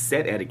even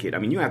set etiquette. I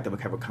mean, you have to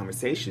have a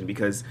conversation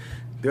because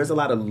there's a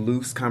lot of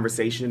loose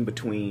conversation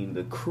between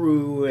the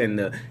crew and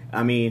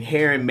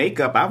hair and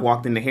makeup. I've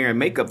walked into hair and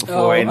makeup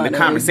before, and the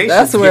conversation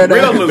is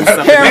real loose.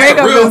 Hair and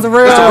makeup is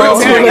real.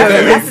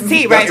 That's the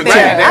tea right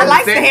there. I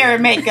like the hair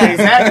and makeup.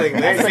 Exactly.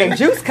 That's where the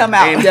juice come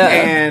out.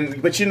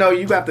 But you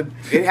have to.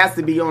 It has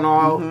to be on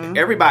all.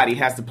 Everybody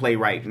has to play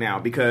right now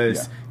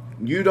because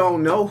you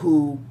don't know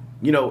who.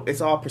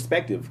 It's all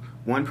perspective.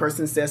 One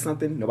person says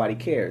something, nobody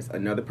cares.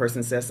 Another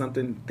person says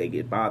something, they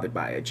get bothered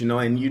by it.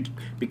 And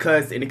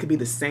it could be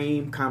the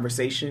same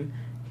conversation,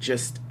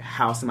 just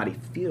how somebody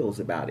feels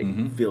about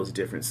it feels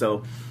different.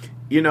 So,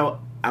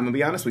 I'm gonna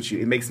be honest with you.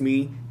 It makes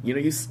me,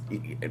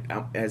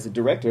 as a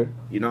director,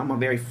 I'm a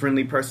very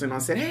friendly person on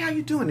set. Hey, how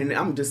you doing? And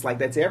I'm just like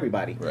that to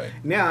everybody. Right.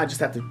 Now I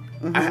just have to.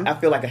 I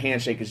feel like a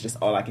handshake is just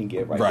all I can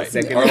give right this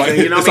second. Or like,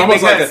 it's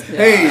almost like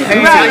hey,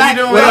 how you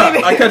doing?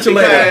 Well, I catch you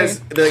later.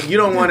 Because you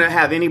don't want to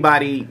have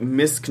anybody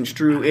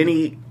misconstrue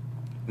any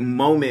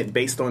moment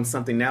based on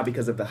something now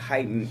because of the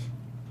heightened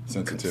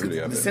sensitivity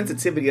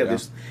of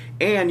this,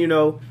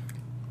 and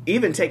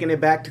even taking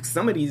it back to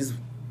some of these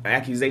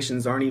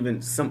accusations aren't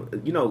even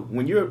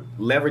when you're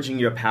leveraging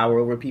your power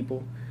over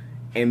people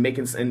and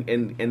making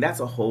and that's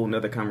a whole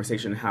nother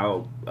conversation,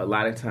 how a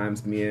lot of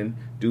times men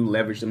do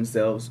leverage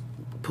themselves,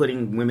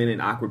 putting women in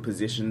awkward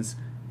positions,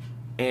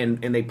 and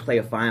they play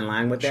a fine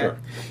line with that.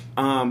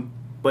 Sure.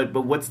 But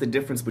what's the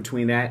difference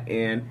between that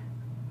and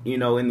in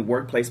the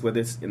workplace, whether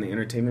it's in the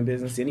entertainment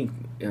business, any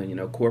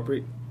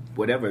corporate,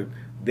 whatever,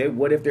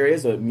 what if there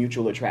is a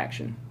mutual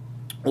attraction?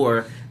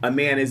 Or a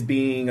man is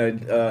being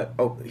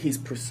he's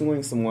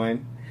pursuing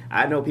someone.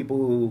 I know people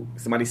who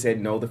somebody said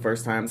no the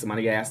first time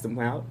somebody asked them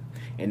out,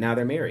 and now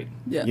they're married.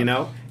 Yeah.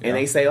 And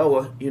they say, oh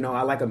well,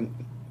 I like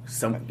them.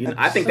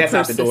 I think that's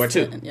out the door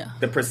too. Yeah.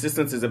 The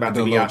persistence is about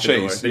to be out the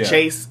door. The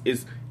chase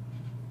is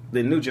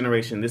the new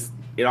generation.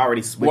 It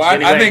already switched. Well,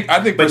 anyway.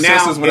 I think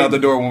persistence went out the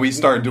door when we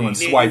started doing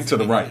swipe to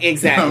the right.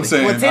 Exactly. I'm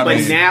saying?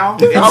 But now,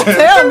 don't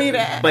tell me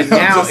that. But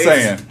now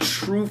it's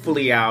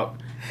truthfully out.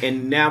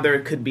 And now there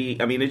could be,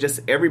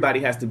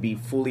 everybody has to be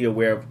fully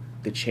aware of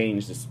the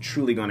change that's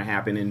truly going to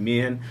happen. And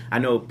men, I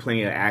know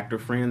plenty of actor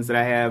friends that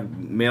I have,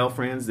 male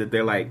friends, that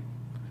they're like,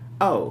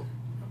 oh,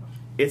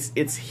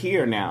 it's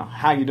here now.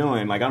 How you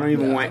doing? Like, I don't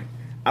even want to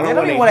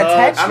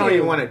touch you. I don't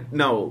even want to,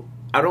 no.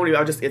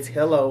 It's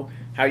hello,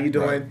 how you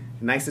doing?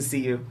 Right. Nice to see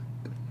you.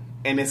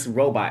 And it's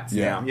robots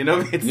now,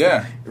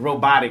 It's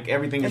robotic.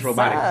 Everything is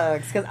robotic. It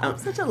sucks because I'm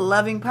such a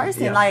loving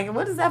person. Yeah. Like,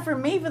 what is that for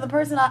me? For the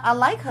person, I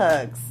like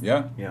hugs.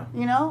 Yeah.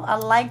 I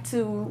like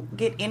to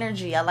get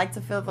energy. I like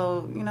to feel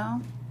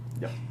the,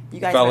 Yeah. You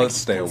guys fellas,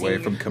 stay away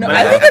from Camilla. No,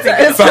 I think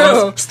it's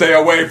fellas, stay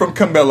away from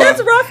Camilla.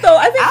 It's rough though.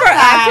 I think for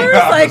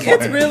actors,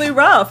 it's really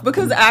rough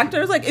because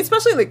actors,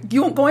 especially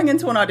you going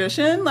into an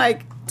audition,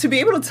 to be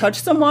able to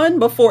touch someone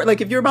before,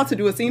 if you're about to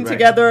do a scene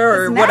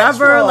together or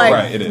whatever,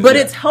 but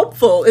it's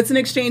helpful. It's an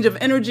exchange of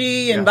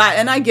energy and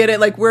I get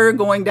it. We're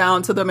going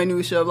down to the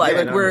minutia of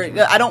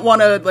I don't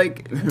want to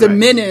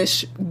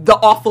diminish the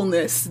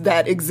awfulness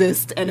that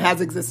exists and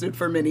has existed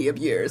for many of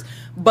years.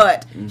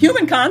 But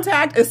human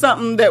contact is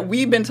something that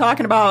we've been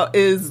talking about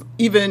is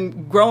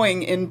even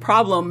growing in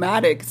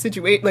problematic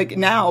situation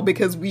now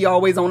because we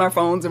always own our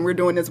phones and we're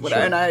doing this with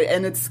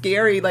and it's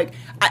scary.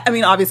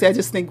 Obviously I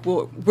just think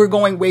we're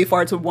going way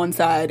far to one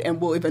side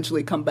and we'll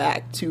eventually come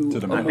back to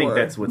a more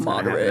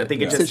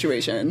moderate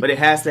situation. But it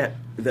has to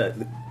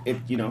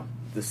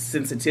the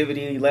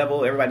sensitivity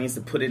level, everybody needs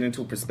to put it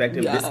into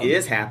perspective. This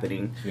is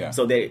happening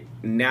so that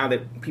now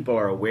that people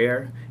are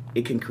aware,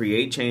 it can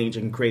create change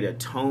and create a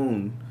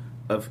tone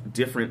of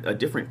a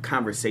different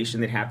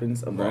conversation that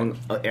happens among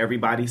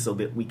everybody so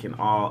that we can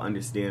all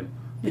understand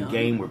the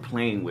game we're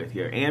playing with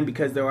here. And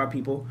because there are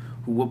people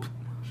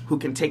who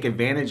can take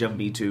advantage of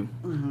Me Too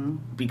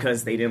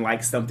because they didn't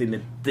like something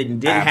that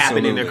didn't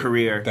happen in their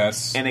career.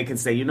 And they can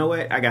say, you know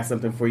what, I got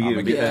something for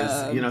you.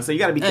 Because, so you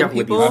got to be careful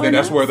with these. I think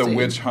that's where the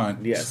witch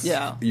hunt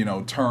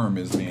term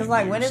is being Because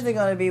when is it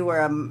going to be where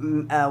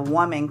a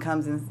woman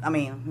comes in,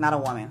 not a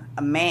woman,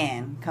 a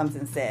man comes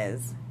and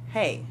says,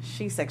 hey,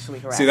 she's sexually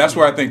harassed. See, that's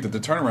where I think that the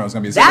turnaround is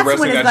going to be. It's That's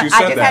interesting when it's that you I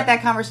said just that. had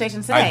that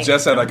conversation today. I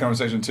just had that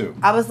conversation too.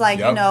 I was like,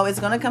 Yep. you know, it's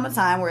going to come a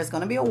time where it's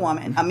going to be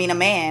a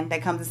man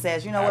that comes and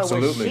says, you know what,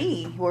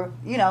 Absolutely.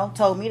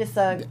 told me to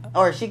suck,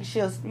 or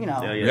she'll, you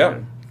know, Yeah.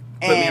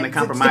 Put me in a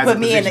compromising to put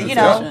me in, position. you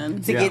know, Yeah.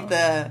 to get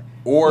the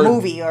Or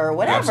movie or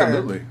whatever.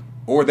 Absolutely.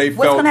 Or they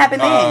What's felt, gonna happen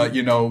then?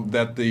 you know,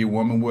 that the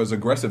woman was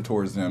aggressive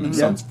towards them in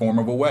some form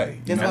of a way.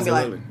 It's going to be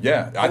like,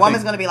 Yeah, a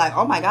woman's going to be like,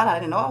 oh my God, I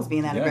didn't know I was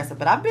being that Yeah. aggressive.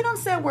 But I've been on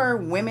set where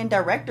women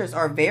directors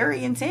are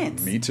very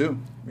intense. Me too.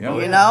 Yeah.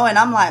 You know, and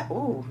I'm like,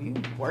 ooh, you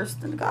worse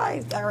than the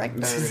guy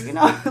director, you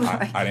know?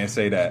 I didn't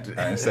say that.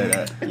 I didn't say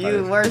that.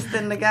 You worse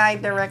than the guy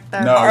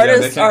director. No,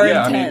 Artists are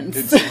I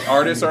intense. mean,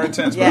 artists are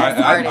intense. Yes,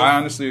 but artists. I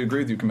honestly agree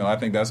with you, Camille. I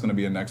think that's going to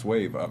be a next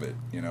wave of it.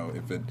 You know,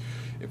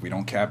 if we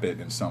don't cap it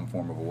in some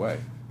form of a way,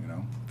 you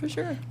know, For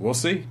sure. we'll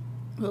see.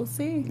 We'll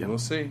see. We'll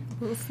see.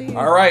 We'll see.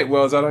 All right.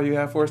 Well, is that all you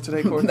have for us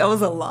today, Courtney? That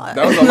was a lot.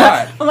 That was a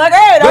lot. I'm like,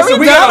 hey, Listen,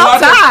 we done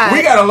on time.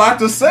 we got a lot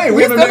to say.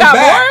 We haven't still been got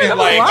back more? in That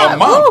was like a a lot.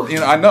 month. Woo. You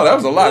know, I know that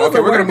was a lot. That was Okay,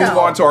 a we're gonna move workout.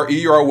 on to our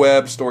EUR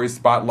Web Story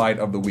Spotlight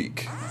of the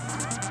Week.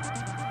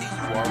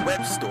 EUR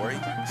Web Story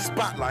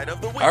Spotlight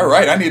of the Week. All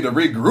right, I need to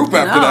regroup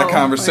after No. that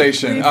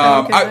conversation.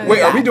 Like, please,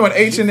 Wait, are we doing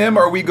H&M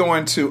or are we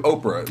going to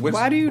Oprah?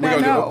 Why do you we're not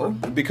gonna do know?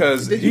 Oprah.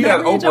 Because Did he you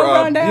had not read your Oprah up.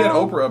 He rundown? had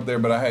Oprah up there,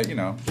 but I had, you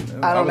know,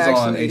 I don't was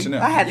on actually. H&M.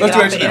 I had to Let's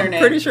get do off the H&M.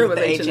 internet. Pretty sure it was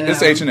with the H&M.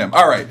 It's H&M.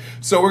 All right,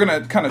 so we're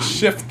gonna kind of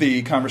shift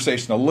the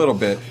conversation a little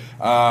bit.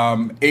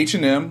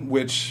 H&M,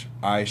 which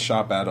I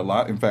shop at a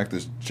lot. In fact,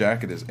 this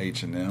jacket is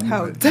H&M.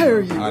 How but,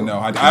 dare you. I know.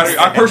 I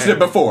purchased it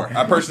before.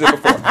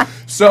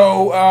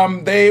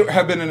 So they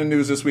have been in the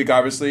news this week,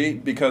 obviously,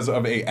 because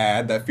of a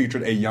ad that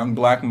featured a young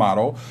black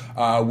model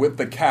with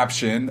the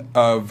caption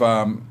of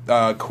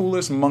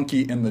 "Coolest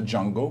Monkey in the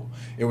Jungle."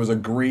 It was a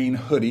green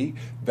hoodie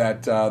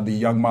that the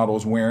young model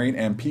was wearing,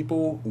 and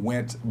people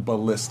went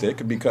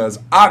ballistic because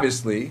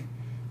obviously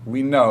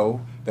we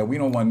know that we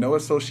don't want no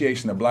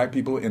association of black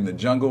people in the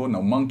jungle,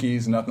 no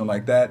monkeys, nothing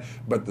like that.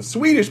 But the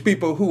Swedish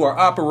people who are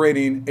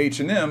operating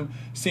H&M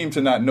seem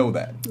to not know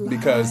that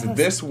because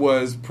this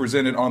was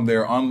presented on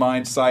their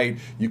online site.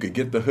 You could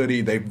get the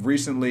hoodie. They've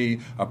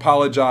recently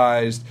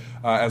apologized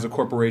as a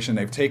corporation.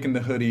 They've taken the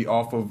hoodie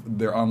off of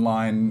their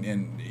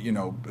online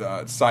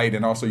site,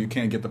 and also you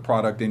can't get the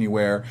product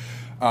anywhere.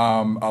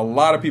 A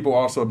lot of people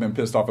also have been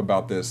pissed off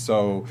about this.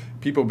 So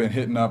people have been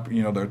hitting up,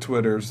 their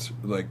Twitters,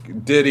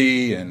 like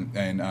Diddy and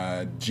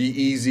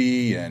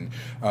G-Eazy and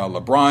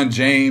LeBron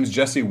James,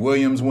 Jesse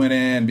Williams went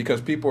in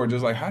because people are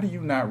just like, how do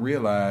you not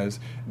realize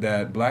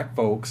that black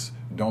folks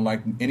don't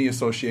like any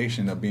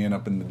association of being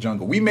up in the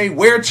jungle? We may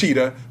wear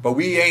cheetah, but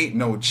we ain't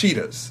no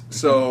cheetahs.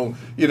 So,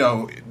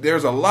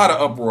 there's a lot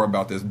of uproar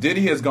about this.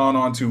 Diddy has gone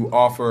on to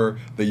offer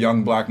the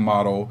young black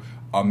model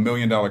 $1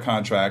 million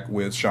contract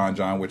with Sean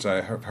John, which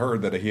I have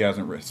heard that he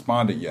hasn't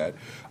responded yet.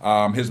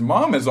 His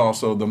mom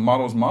the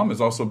model's mom has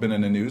also been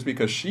in the news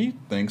because she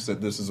thinks that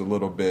this is a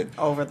little bit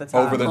Over the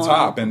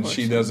top. and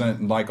she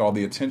doesn't like all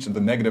the attention, the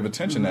negative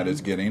attention that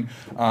it's getting.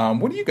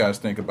 What do you guys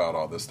think about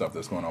all this stuff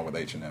that's going on with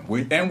H&M?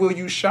 And will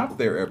you shop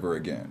there ever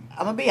again?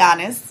 I'm gonna be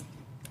honest.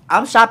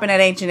 I'm shopping at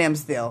H&M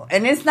still,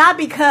 and it's not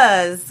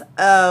because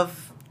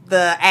of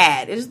the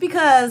ad. It's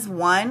because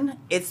one,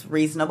 it's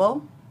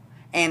reasonable,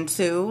 and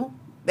two,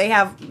 they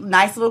have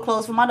nice little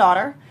clothes for my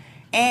daughter.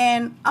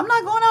 And I'm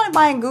not going out and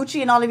buying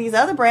Gucci and all of these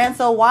other brands,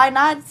 so why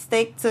not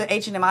stick to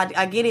H&M?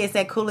 I get it. It's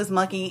that coolest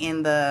monkey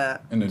in the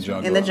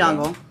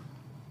jungle.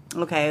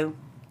 Okay,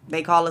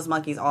 they call us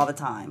monkeys all the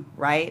time,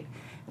 right?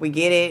 We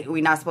get it.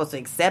 We're not supposed to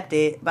accept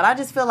it, but I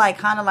just feel like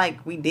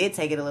we did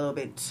take it a little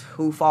bit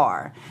too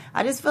far.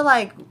 I just feel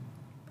like,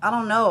 I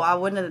don't know. I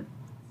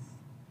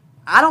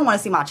don't want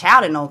to see my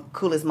child in no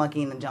coolest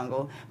monkey in the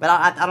jungle, but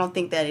I don't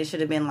think that it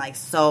should have been like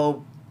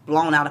so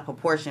blown out of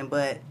proportion.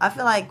 But I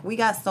feel like we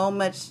got so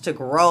much to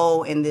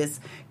grow in this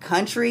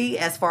country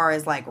as far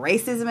as like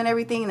racism and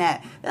everything,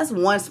 that's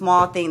one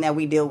small thing that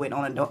we deal with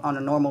on a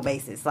normal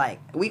basis. Like,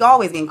 we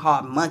always getting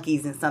called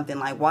monkeys and something.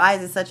 Like, why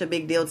is it such a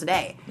big deal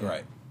today?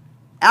 Right.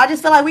 I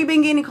just feel like we've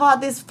been getting called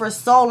this for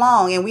so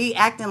long, and we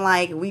acting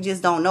like we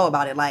just don't know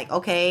about it. Like,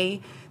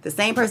 okay, the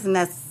same person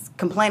that's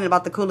complaining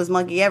about the coolest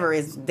monkey ever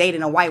is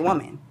dating a white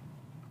woman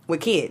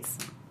with kids.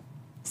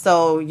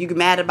 So you get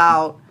mad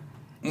about,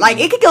 like,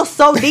 it could go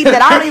so deep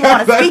that I don't even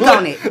want to speak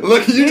on it.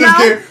 Look, you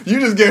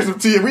just gave some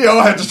tea. We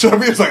all had to show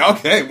me. It's like,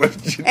 okay, but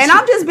and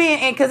I'm just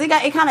being, because it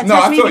kind of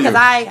touched me because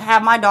I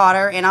have my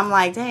daughter, and I'm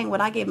like, dang,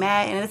 would I get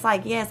mad? And it's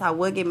like, yes, I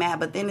would get mad,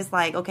 but then it's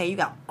like, okay, you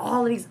got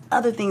all of these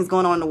other things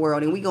going on in the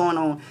world, and we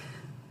going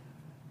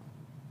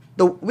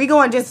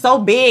just so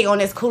big on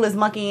this coolest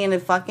monkey in the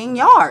fucking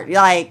yard,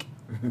 like.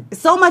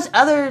 So much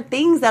other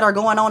things that are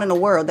going on in the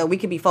world that we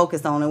could be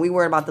focused on, and we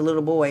worried about the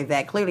little boy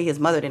that clearly his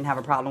mother didn't have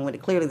a problem with it.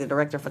 Clearly the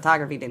director of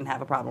photography didn't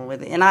have a problem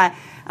with it. And I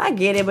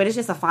get it, but it's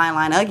just a fine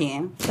line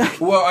again.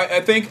 Well,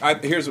 I think I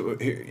want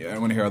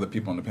to hear other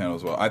people on the panel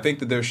as well. I think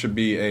that there should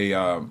be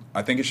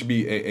I think it should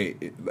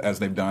be as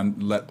they've done,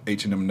 let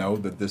H&M know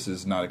that this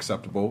is not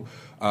acceptable.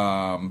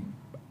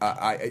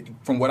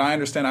 from what I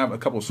understand, I have a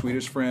couple of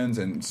Swedish friends,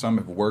 and some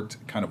have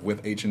worked kind of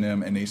with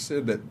H&M, and they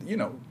said that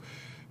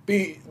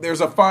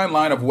there's a fine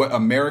line of what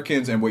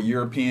Americans and what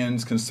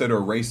Europeans consider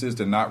racist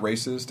and not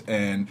racist.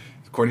 And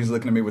Courtney's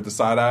looking at me with the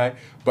side eye,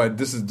 but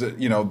this is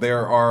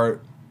there are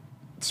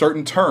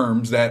certain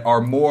terms that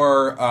are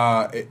more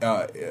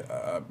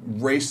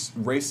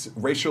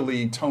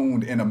racially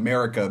toned in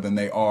America than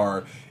they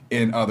are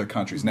in other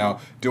countries. Now,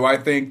 do I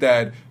think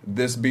that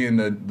this being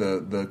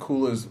the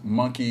coolest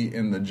monkey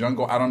in the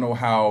jungle, I don't know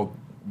how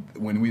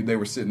when they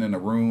were sitting in a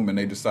room and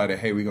they decided,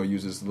 hey, we're going to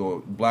use this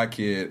little black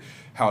kid,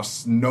 how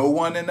no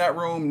one in that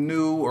room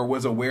knew or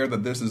was aware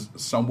that this is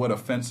somewhat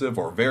offensive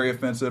or very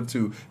offensive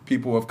to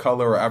people of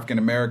color or African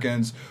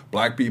Americans,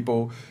 black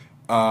people.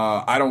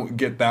 I don't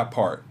get that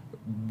part.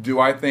 Do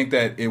I think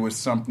that it was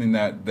something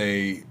that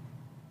they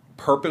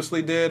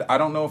purposely did? I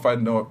don't know if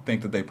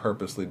think that they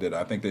purposely did.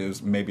 I think that it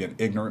was maybe an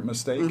ignorant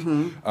mistake.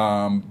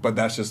 But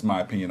that's just my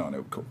opinion on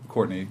it.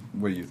 Courtney,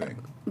 what do you think?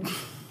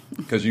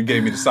 Because you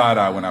gave me the side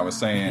eye when I was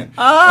saying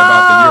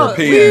about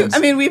the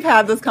Europeans. We've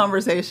had this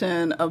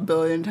conversation a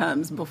billion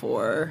times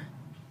before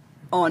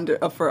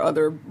for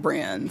other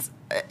brands.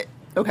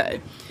 Okay.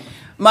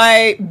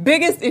 My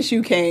biggest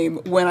issue came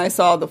when I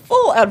saw the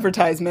full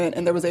advertisement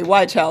and there was a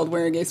white child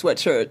wearing a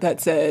sweatshirt that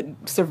said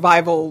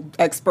survival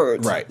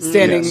experts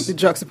standing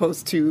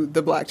juxtaposed to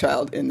the black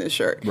child in this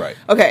shirt. Right.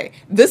 Okay,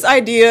 this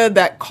idea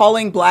that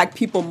calling black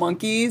people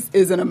monkeys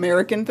is an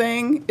American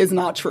thing is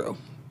not true.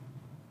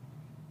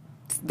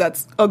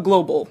 That's a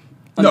global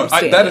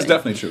understanding. That is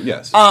definitely true,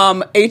 yes.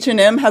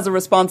 H&M has a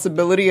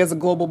responsibility as a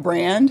global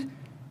brand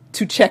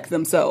to check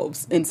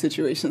themselves in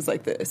situations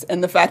like this.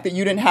 And the fact that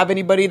you didn't have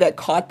anybody that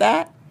caught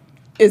that,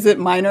 is it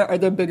minor? Are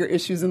there bigger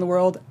issues in the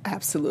world?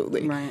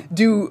 Absolutely. Right.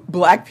 Do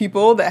black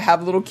people that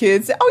have little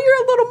kids say, oh,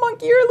 you're a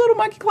little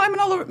monkey climbing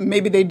all over?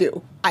 Maybe they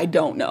do. I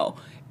don't know.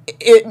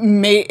 It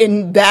may,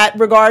 in that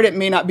regard, it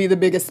may not be the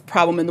biggest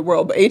problem in the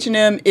world. But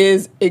H&M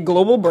is a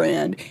global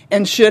brand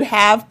and should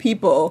have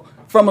people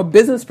from a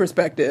business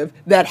perspective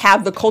that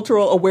have the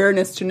cultural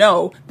awareness to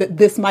know that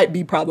this might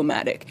be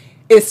problematic.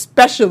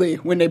 Especially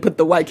when they put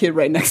the white kid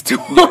right next to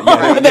him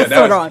with that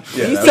shirt on.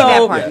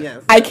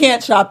 I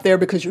can't shop there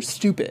because you're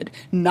stupid,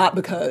 not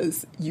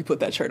because you put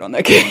that shirt on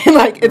that kid.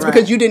 It's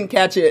because you didn't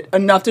catch it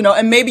enough to know.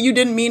 And maybe you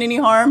didn't mean any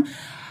harm.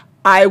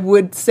 I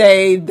would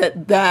say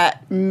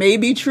that may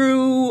be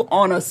true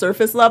on a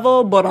surface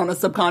level, but on a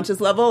subconscious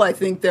level, I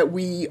think that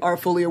we are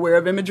fully aware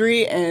of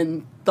imagery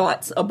and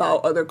thoughts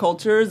about other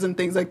cultures and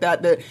things like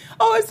that,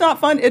 it's not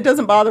fun. It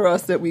doesn't bother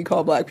us that we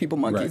call black people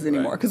monkeys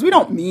anymore because we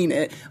don't mean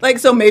it.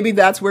 So maybe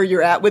that's where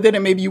you're at with it,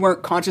 and maybe you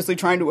weren't consciously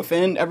trying to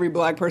offend every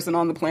black person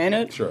on the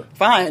planet. Sure.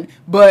 Fine.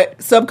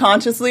 But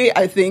subconsciously,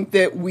 I think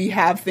that we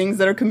have things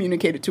that are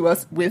communicated to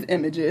us with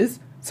images,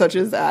 such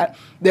as that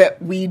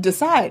we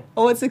decide,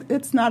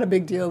 it's not a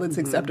big deal, it's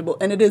acceptable.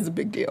 And it is a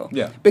big deal.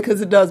 Yeah.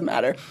 Because it does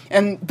matter.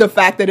 And the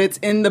fact that it's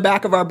in the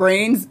back of our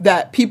brains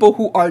that people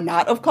who are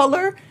not of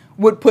color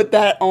would put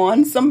that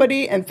on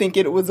somebody and think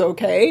it was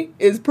okay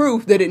is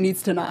proof that it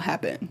needs to not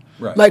happen.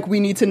 Right. We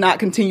need to not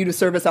continue to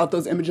service out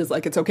those images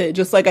like it's okay.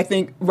 Just like I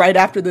think right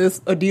after this,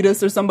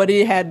 Adidas or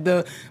somebody had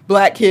the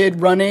black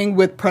kid running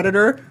with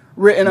Predator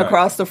written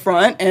across the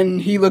front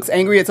and he looks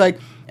angry. It's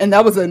and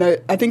that was I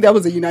think that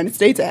was a United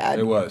States ad.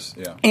 It was,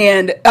 yeah.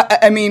 And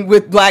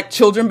with black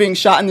children being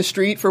shot in the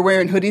street for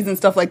wearing hoodies and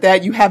stuff like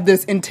that, you have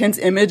this intense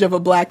image of a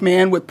black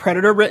man with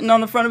Predator written on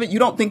the front of it. You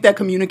don't think that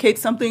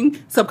communicates something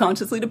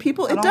subconsciously to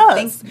people? It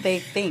does. Think they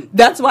think.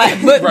 That's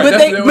why. But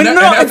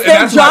it's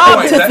their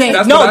job to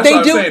think. No,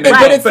 they do.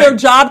 But it's their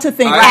job to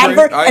think.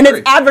 And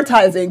it's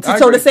advertising.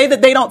 So to say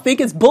that they don't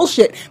think is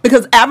bullshit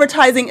because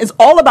advertising is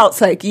all about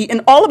psyche and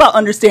all about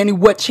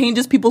understanding what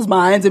changes people's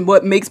minds and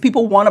what makes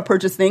people want to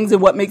purchase things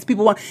and what makes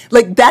people want,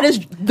 that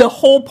is the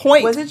whole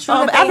point. Was it true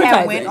of that they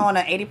advertising. went on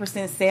an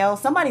 80% sale?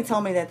 Somebody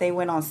told me that they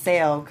went on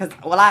sale because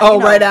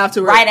right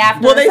after. Right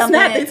after. Well, they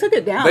snapped. They took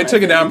it down. They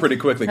took it down pretty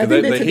quickly because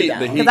the heat.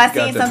 Because I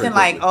seen something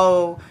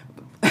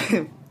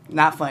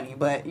not funny,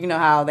 but you know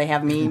how they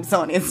have memes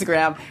on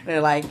Instagram.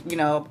 They're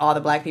all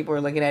the black people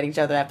are looking at each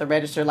other after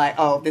register,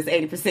 this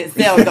 80%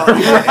 sale going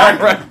on.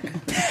 Right.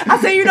 I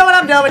say, you know what?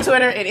 I'm done with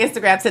Twitter and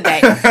Instagram today.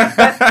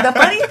 But the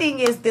funny thing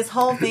is, this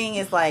whole thing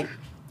is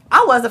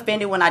I was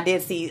offended when I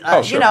did see,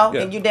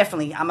 and you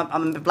definitely, I'm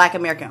a black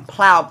American,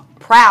 proud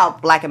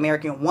black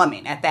American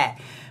woman at that.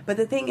 But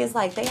the thing is,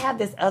 they have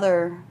this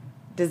other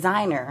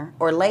designer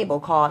or label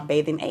called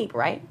Bathing Ape,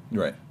 right?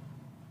 Right.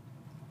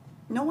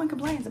 No one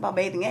complains about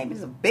Bathing Ape.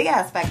 It's a big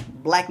ass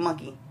black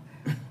monkey,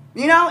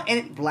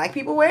 and black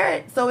people wear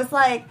it. So it's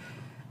I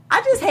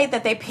just hate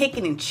that they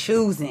picking and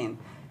choosing.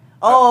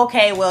 Oh,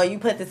 okay, well, you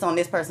put this on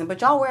this person,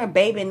 but y'all wear a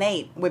Bathing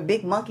Ape with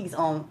big monkeys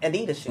on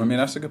Adidas shoes.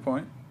 That's a good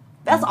point.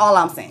 That's all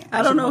I'm saying.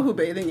 I don't know who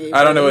Bathing Ape is.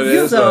 I don't know what it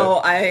is.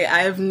 So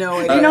I have no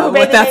idea you know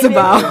what that's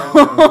about.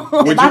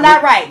 Am I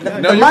not right?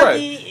 The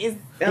monkey is...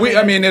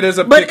 it is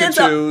a pick and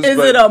choose. Is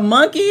it a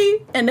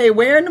monkey and they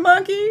wearing the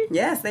monkey?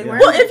 Yes, they wear it.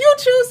 Well, if you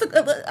choose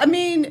to...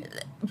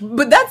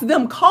 But that's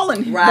them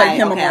calling like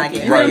him a monkey.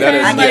 You know what I'm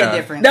saying? I get a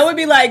difference. That would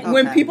be like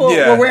when people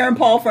were wearing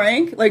Paul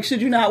Frank. Like,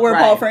 should you not wear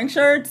Paul Frank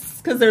shirts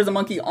because there's a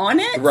monkey on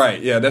it?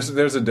 Right. Yeah. There's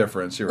a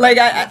difference. You're right.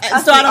 Like,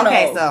 so I don't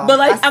know. But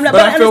like, I'm not.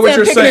 But I feel what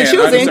you're saying.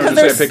 Because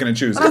they're picking and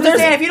choosing. I'm just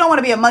saying, if you don't want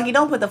to be a monkey,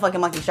 don't put the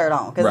fucking monkey shirt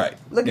on. Right.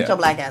 Look at your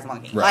black ass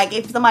monkey. Right. Like,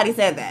 if somebody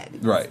said that.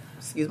 Right.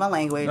 Excuse my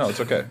language. No, it's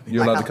okay.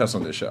 You're allowed to cuss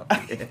on this show.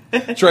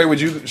 Trey,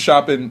 would you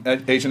shop in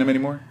at H&M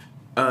anymore?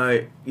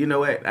 You know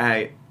what?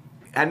 I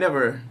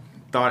never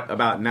thought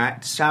about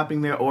not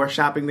shopping there or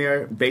shopping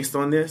there based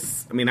on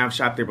this. I mean, I've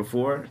shopped there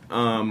before.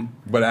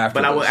 But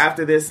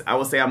after this, I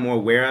will say I'm more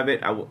aware of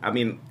it. I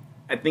mean,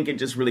 I think it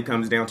just really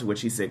comes down to what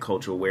she said,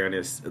 cultural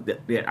awareness.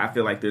 That I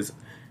feel like let's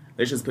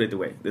just put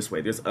it this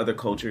way. There's other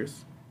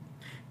cultures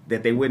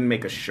that they wouldn't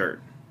make a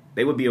shirt.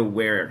 They would be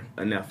aware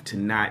enough to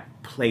not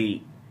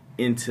play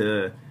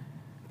into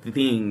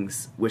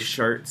things with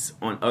shirts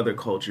on other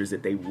cultures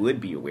that they would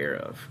be aware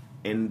of.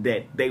 And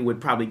that they would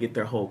probably get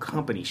their whole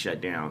company shut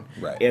down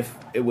if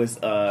it was,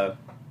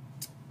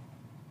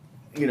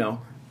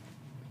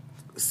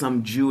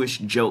 some Jewish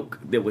joke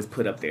that was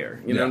put up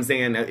there. You know what I'm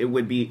saying? It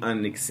would be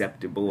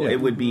unacceptable. Yeah. It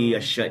would be a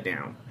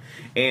shutdown.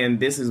 And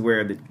this is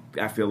where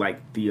I feel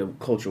like the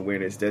cultural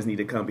awareness does need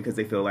to come, because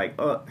they feel like,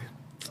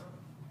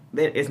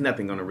 it's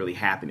nothing going to really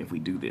happen if we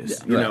do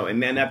this, you know.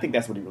 And then I think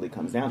that's what it really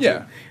comes down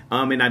to.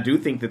 And I do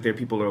think that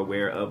people are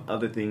aware of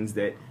other things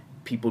that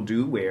people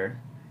do wear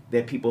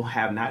that people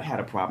have not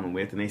had a problem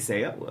with, and they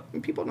say, oh,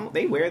 well,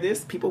 they wear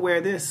this, people wear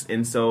this.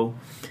 And so,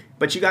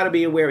 but you got to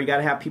be aware, you got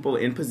to have people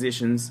in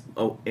positions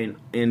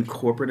in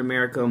corporate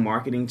America,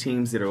 marketing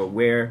teams that are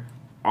aware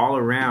all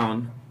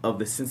around of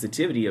the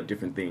sensitivity of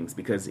different things,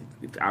 because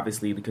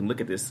obviously we can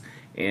look at this,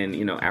 and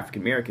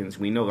African Americans,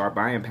 we know our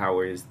buying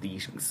power is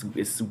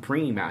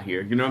supreme out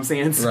here. You know what I'm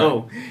saying? Right.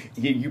 So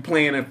you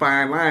playing a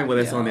fine line with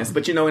us on this,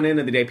 but at the end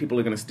of the day, people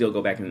are going to still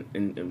go back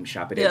and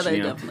shop at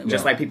H&M,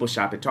 just like people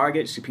shop at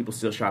Target. People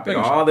still shop at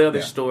all the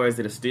other stores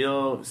that are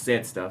still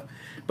said stuff.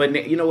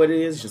 But you know what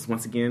it is? Just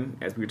once again,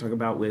 as we were talking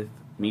about with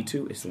Me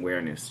Too, it's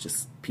awareness.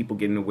 Just people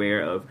getting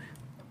aware of.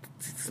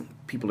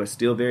 People are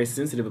still very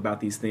sensitive about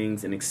these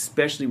things, and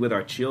especially with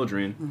our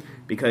children,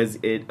 because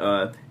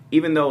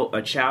even though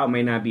a child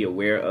may not be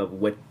aware of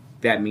what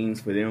that means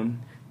for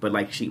them, but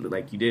like you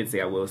did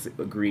say, I will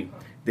agree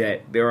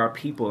that there are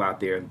people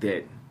out there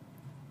that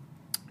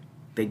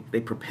they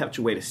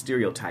perpetuate a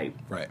stereotype,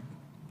 right?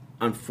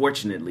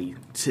 Unfortunately,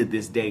 to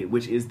this day,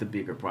 which is the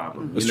bigger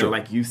problem. That's true.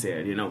 Like you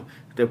said,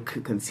 they're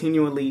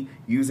continually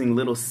using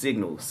little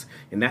signals,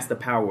 and that's the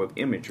power of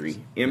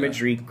imagery.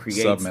 Imagery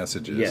creates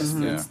sub-messages.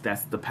 Yes,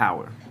 that's the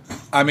power.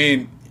 I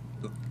mean,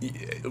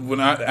 when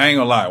I ain't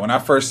gonna lie, when I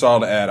first saw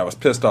the ad, I was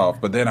pissed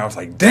off, but then I was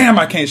like, damn,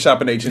 I can't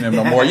shop at H&M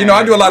no more.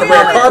 I do a lot of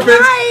red carpets.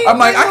 Right. I'm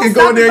like, I can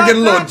go in there and get a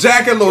little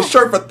jacket, a little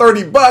shirt for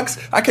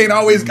 $30. I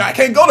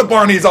can't go to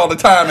Barney's all the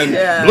time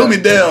and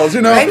Bloomingdale's,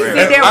 I'm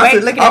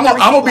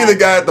gonna be the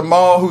guy at the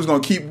mall who's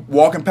gonna keep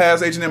walking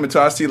past H&M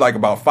until I see like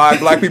about 5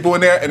 black people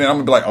in there, and then I'm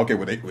gonna be like, okay,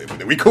 well,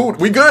 we cool,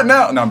 we good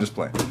now? No, I'm just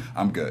playing.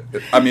 I'm good.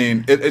 I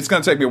mean, it's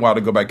gonna take me a while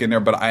to go back in there,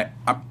 but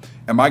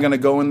am I gonna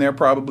go in there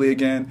probably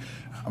again?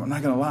 I'm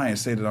not gonna lie and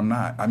say that I'm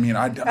not. I mean,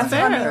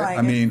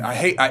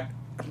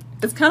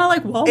 it's kind of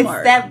like Walmart.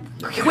 It's that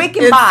quick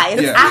and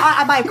buy.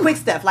 I buy quick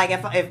stuff. Like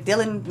if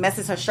Dylan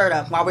messes her shirt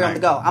up while we're on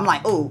the go, I'm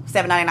like, ooh,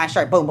 $7.99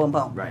 shirt, boom, boom,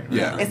 boom. Right.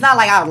 Yeah. It's not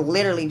like I would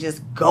literally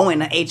just go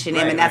into H&M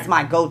and that's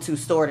my go-to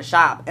store to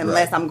shop,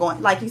 unless I'm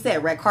going, like you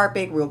said, red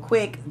carpet, real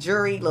quick,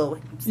 jewelry, little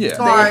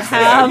stars. They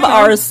have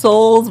our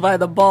souls by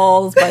the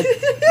balls by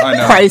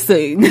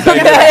pricing. They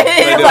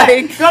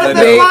go to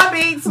the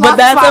lobby, but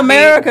that's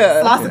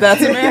America.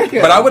 That's America.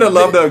 But I would have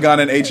loved to have gone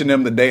in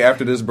H&M the day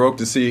after this broke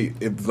to see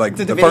if like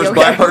the first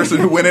black person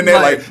who went in there,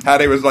 like how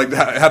they were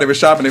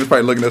shopping. They was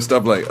probably looking at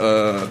stuff like,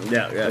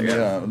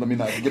 let me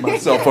not get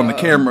myself on the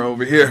camera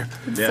over here.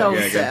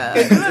 Sad.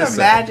 Could you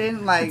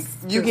imagine like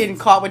you getting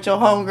caught with your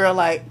homegirl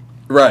like?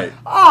 Right.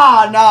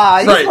 Oh, no.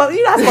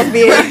 You're not supposed to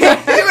be in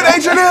You in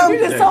H&M? You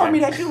just told me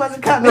that you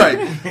wasn't coming.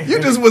 Right.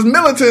 You just was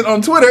militant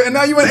on Twitter, and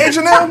now you in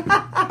H&M?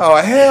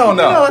 Oh, hell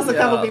no. It's a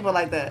couple people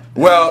like that.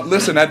 Well,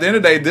 listen, at the end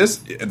of the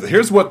day,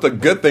 here's what the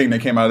good thing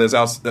that came out of this.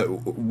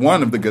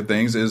 One of the good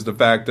things is the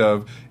fact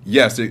of,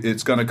 yes,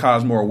 it's going to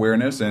cause more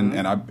awareness, and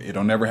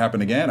it'll never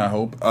happen again, I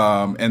hope.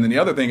 And then the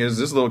other thing is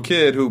this little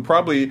kid who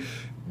probably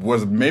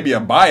was maybe a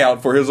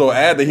buyout for his little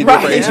ad that he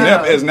did for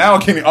H&M is now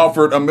getting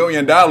offered $1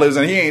 million,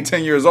 and he ain't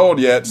 10 years old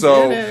yet.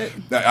 So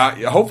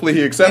hopefully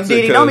he accepts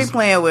it. Don't be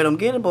playing with him.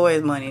 Get a boy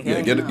his money.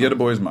 Yeah, get a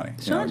boy his money.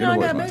 Sean John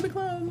got baby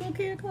clothes, little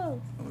kid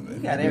clothes. They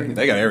got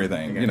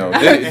everything. Diddy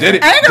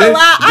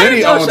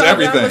owns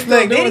everything.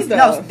 Look,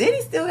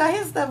 Diddy still got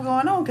his stuff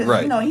going on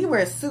because he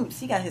wears suits.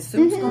 He got his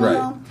suits going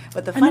on.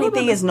 But the funny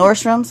thing is,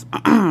 Nordstrom's,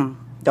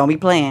 don't be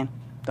playing.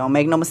 Don't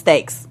make no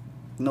mistakes.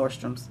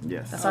 Nordstrom's.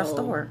 Yes. That's our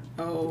store.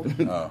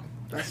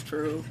 That's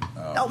true.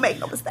 Don't make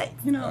no mistakes.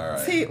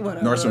 See,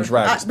 whatever. Nordstrom's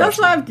rack. That's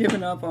why I've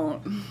given up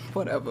on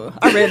whatever.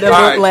 I read that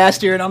book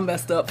last year and I'm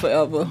messed up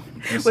forever.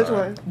 Which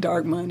one?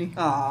 Dark Money.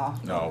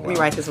 Let me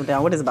write this one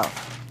down. What is it about?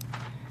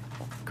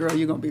 Girl,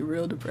 you're going to be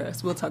real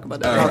depressed. We'll talk about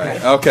that. All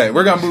right. Okay,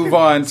 we're going to move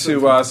on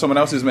to someone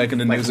else who's making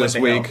the news this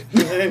week.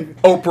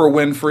 Oprah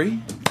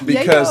Winfrey.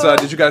 Because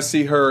did you guys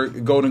see her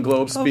Golden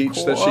Globe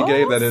speech that she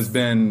gave? That has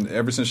been,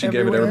 ever since she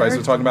gave it, everybody's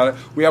been talking about it.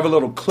 We have a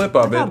little clip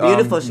of it. How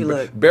beautiful she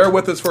looked. Bear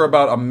with us for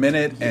about a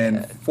minute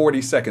and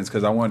 40 seconds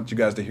because I want you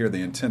guys to hear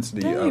the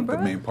intensity of the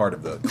main part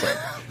of the clip.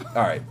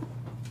 All right.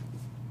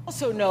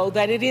 Also know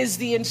that it is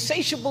the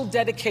insatiable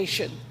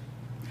dedication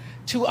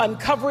to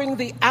uncovering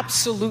the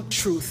absolute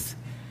truth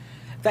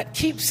that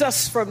keeps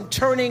us from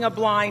turning a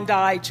blind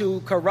eye to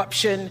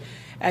corruption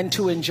and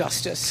to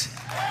injustice.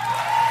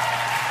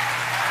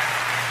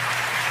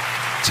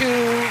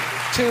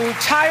 To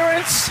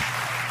tyrants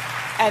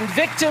and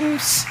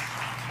victims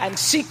and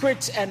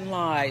secrets and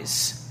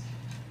lies.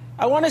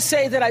 I want to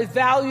say that I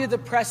value the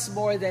press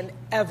more than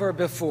ever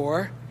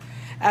before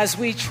as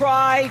we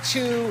try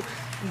to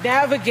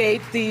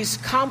navigate these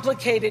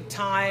complicated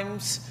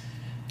times,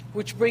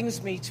 which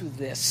brings me to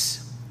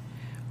this.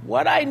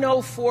 What I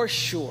know for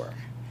sure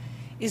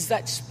is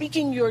that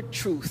speaking your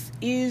truth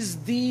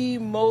is the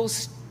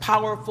most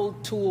powerful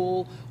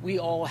tool we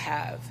all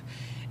have.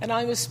 And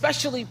I'm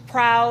especially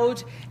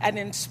proud and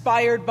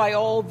inspired by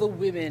all the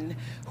women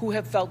who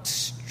have felt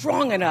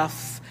strong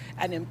enough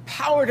and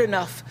empowered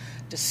enough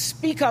to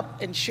speak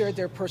up and share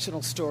their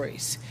personal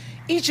stories.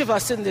 Each of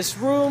us in this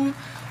room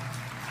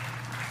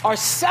are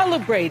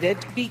celebrated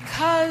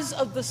because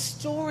of the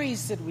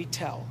stories that we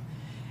tell.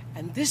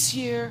 And this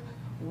year,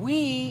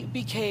 we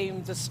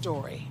became the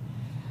story.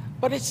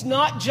 But it's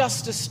not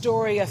just a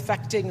story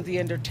affecting the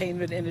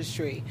entertainment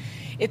industry.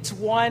 It's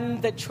one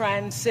that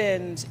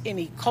transcends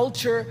any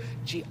culture,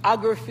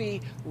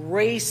 geography,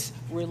 race,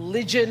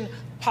 religion,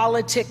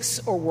 politics,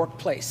 or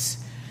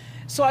workplace.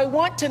 So I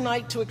want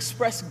tonight to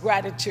express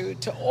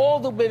gratitude to all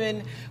the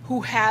women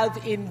who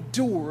have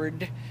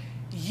endured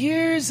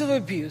years of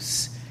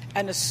abuse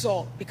and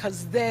assault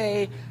because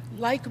they,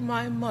 like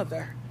my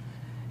mother,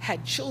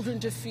 had children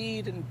to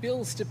feed and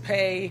bills to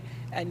pay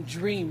and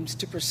dreams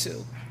to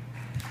pursue.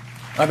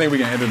 I think we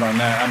can end it on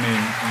that. I mean,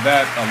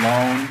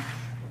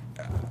 that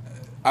alone,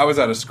 I was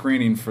at a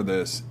screening for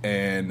this,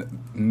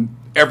 and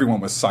everyone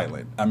was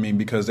silent. I mean,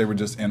 because they were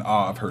just in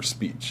awe of her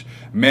speech.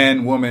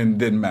 Men, women,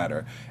 didn't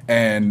matter.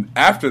 And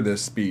after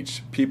this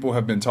speech, people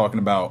have been talking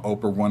about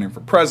Oprah running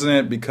for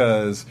president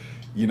because,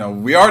 you know,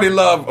 we already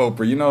love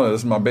Oprah. You know,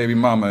 this is my baby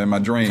mama in my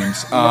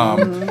dreams.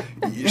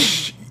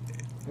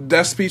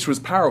 That speech was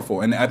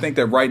powerful. And I think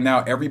that right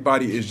now,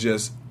 everybody is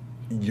just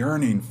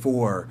yearning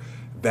for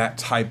that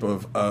type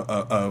of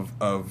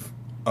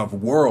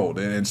world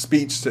and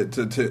speech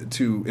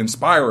to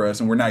inspire us,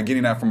 and we're not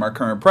getting that from our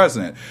current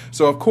president.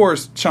 So, of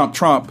course,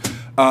 Trump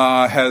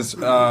has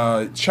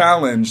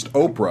challenged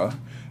Oprah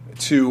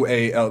to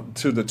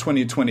the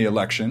 2020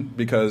 election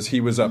because he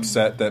was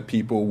upset that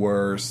people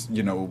were,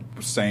 you know,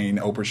 saying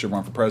Oprah should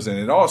run for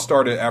president. It all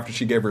started after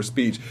she gave her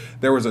speech.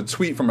 There was a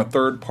tweet from a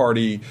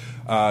third-party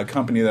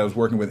company that was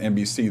working with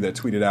NBC that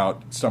tweeted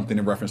out something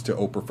in reference to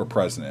Oprah for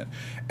president.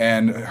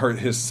 And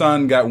his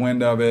son got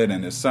wind of it,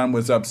 and his son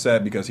was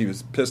upset because he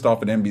was pissed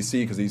off at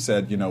NBC because he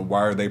said, you know,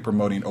 why are they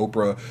promoting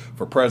Oprah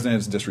for president?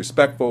 It's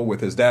disrespectful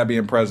with his dad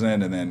being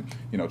president. And then,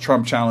 you know,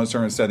 Trump challenged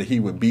her and said that he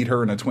would beat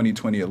her in the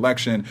 2020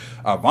 election.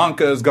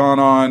 Ivanka has gone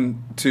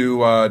on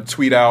to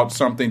tweet out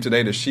something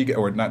today that she,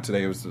 or not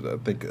today, it was I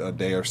think a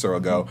day or so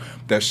ago,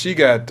 that she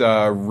got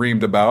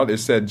reamed about. It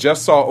said,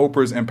 just saw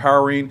Oprah's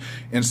empowering,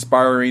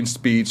 inspiring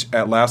speech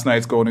at last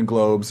night's Golden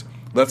Globes.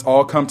 Let's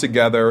all come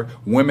together,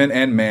 women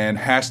and men,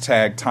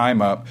 hashtag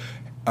time up,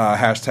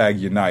 hashtag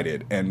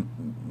united. And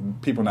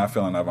people not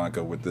feeling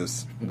Ivanka with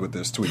this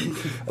tweet.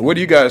 What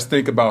do you guys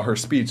think about her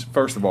speech,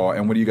 first of all,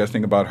 and what do you guys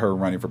think about her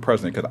running for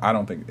president? Because I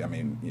don't think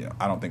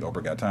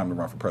Oprah got time to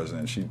run for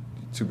president. She's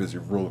too busy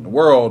ruling the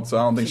world, so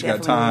I don't think she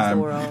got time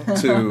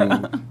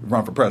to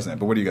run for president.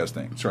 But what do you guys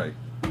think? Trey?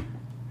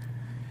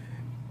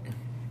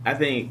 I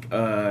think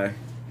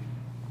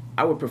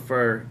I would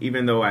prefer,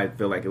 even though I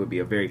feel like it would be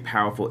a very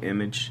powerful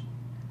image,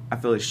 I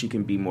feel like she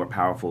can be more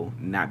powerful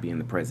not being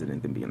the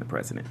president than being the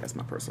president. That's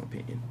my personal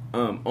opinion.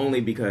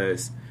 Only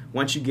because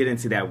once you get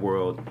into that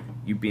world,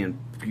 you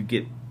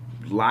get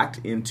locked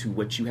into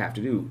what you have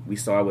to do. We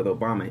saw it with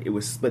Obama.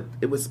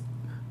 It was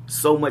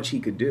so much he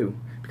could do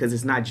because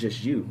it's not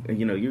just you.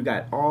 You know, you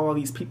got all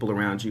these people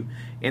around you,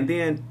 and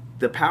then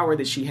the power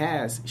that she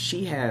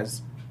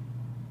has,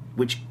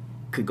 which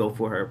could go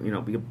for her, you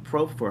know, be a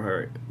pro for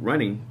her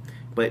running.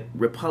 But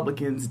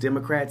Republicans,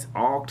 Democrats,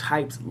 all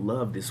types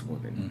love this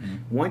woman.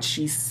 Mm-hmm. Once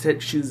she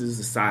chooses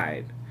a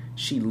side,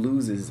 she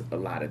loses a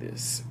lot of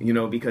this, you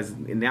know, because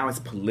now it's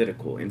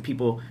political and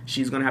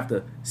she's going to have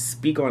to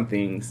speak on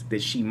things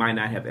that she might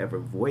not have ever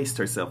voiced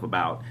herself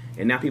about.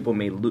 And now people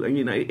may lose,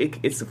 you know,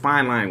 it's a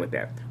fine line with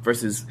that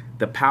versus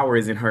the power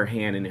is in her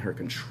hand and in her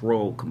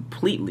control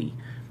completely,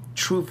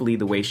 truthfully,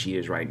 the way she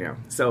is right now.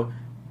 So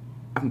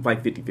I'm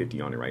like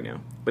 50-50 on it right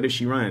now. But if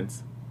she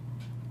runs,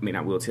 I mean,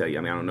 I will tell you.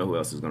 I mean, I don't know who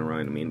else is going to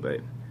run. I mean,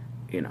 but,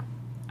 you know,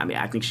 I mean,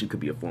 I think she could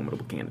be a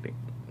formidable candidate.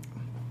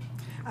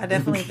 I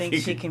definitely think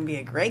she can be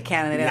a great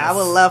candidate. Yes. I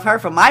would love her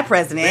for my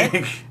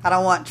president. I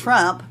don't want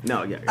Trump.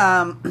 No,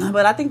 yeah.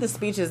 But I think the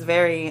speech is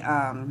very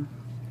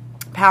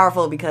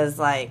powerful because,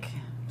 like,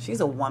 she's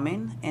a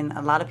woman, and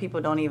a lot of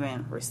people don't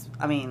even.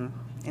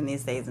 In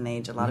this days and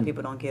age, a lot of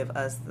people don't give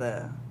us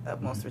the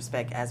utmost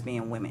respect as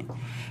being women.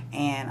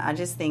 And I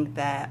just think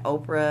that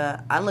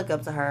Oprah, I look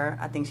up to her.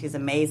 I think she's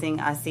amazing.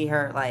 I see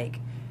her, like,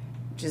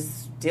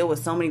 just deal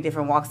with so many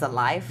different walks of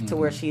life to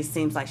where she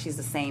seems like she's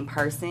the same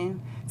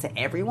person to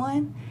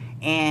everyone.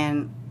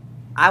 And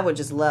I would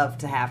just love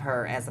to have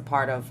her as a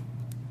part of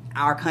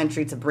our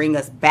country to bring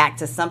us back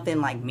to something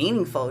like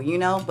meaningful, you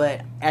know.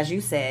 But as you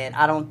said,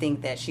 I don't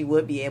think that she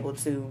would be able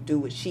to do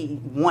what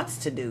she wants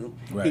to do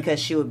because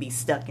she would be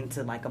stuck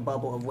into like a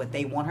bubble of what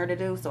they want her to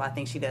do. So I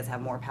think she does have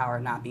more power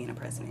not being a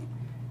president.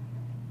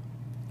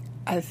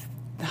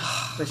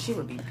 But she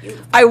would be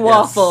beautiful. I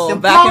waffle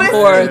back and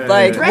forth.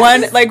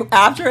 Like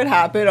after it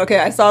happened, okay,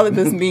 I saw that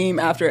this meme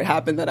after it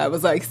happened that I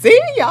was like, see,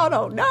 y'all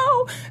don't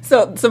know.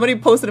 So somebody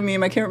posted a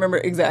meme, I can't remember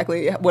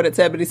exactly what it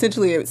said, but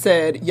essentially it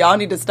said, y'all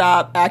need to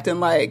stop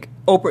acting like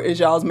Oprah is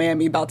y'all's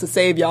mammy about to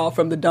save y'all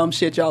from the dumb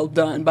shit y'all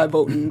done by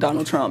voting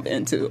Donald Trump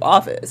into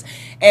office.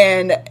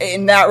 And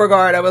in that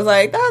regard, I was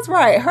like, that's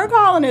right. Her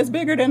calling is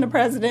bigger than the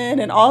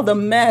president and all the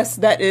mess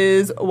that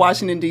is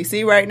Washington,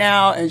 D.C. right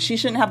now. And she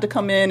shouldn't have to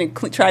come in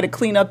and try to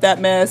clean up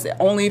that mess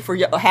only for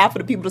half of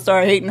the people to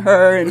start hating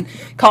her and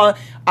call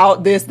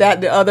out this,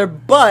 that, the other.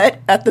 But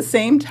at the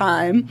same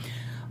time,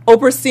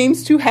 Oprah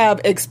seems to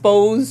have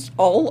exposed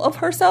all of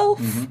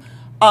herself.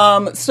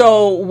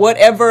 So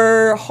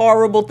whatever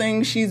horrible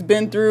thing she's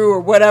been through or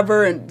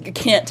whatever, and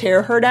can't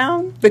tear her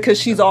down because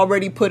she's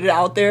already put it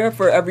out there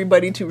for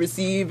everybody to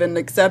receive and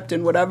accept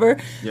and whatever.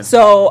 Yeah.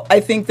 So I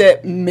think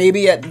that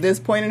maybe at this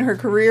point in her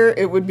career,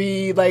 it would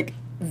be like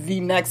the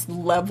next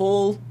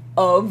level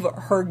of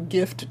her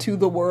gift to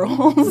the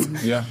world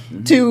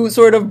to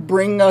sort of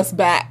bring us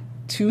back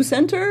to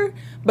center.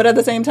 But at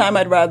the same time,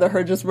 I'd rather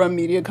her just run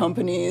media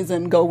companies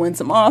and go win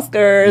some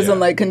Oscars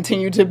and like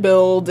continue to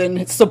build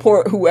and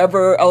support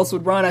whoever else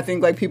would run. I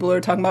think like people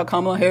are talking about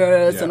Kamala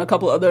Harris and a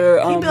couple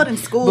other keep building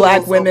schools,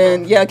 black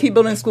women. Yeah, keep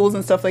building schools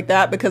and stuff like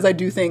that because I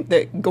do think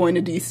that going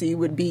to DC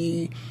would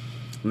be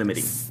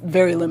limiting,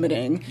 very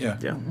limiting. Yeah.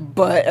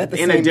 But at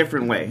the a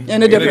different way.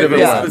 In a different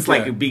way. It's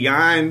like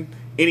beyond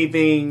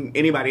anything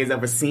anybody has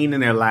ever seen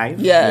in their life.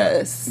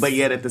 Yes. But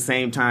yet at the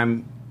same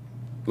time,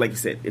 like you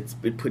said,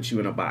 it puts you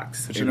in a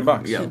box. Puts you in a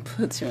box. Yeah. It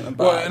puts you in a box.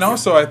 Well, and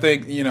also I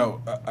think, you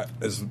know,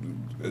 as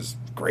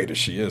great as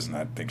she is, and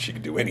I think she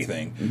can do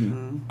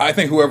anything, I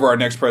think whoever our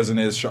next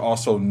president is should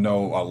also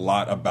know a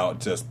lot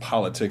about just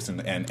politics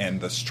and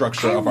the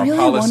structure of our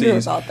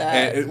policies. I wonder about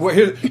that.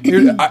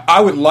 And, I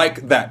would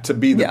like that to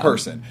be the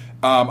person.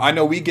 I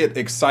know we get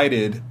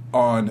excited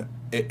on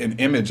an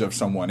image of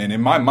someone, and in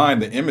my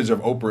mind the image of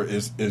Oprah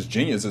is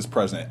genius as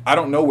president. I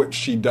don't know what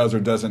she does or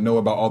doesn't know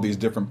about all these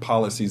different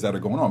policies that are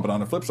going on, but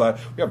on the flip side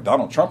we have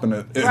Donald Trump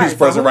who's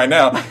president right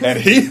now, and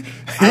he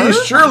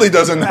surely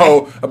doesn't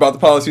know about the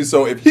policies.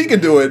 So if he can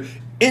do it,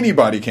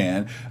 anybody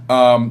can.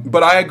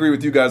 But I agree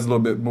with you guys a little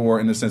bit more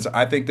in the sense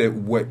I think that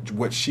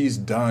what she's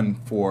done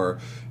for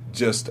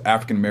just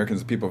African Americans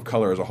and people of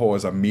color as a whole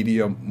as a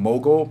media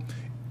mogul,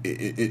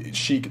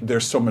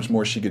 there's so much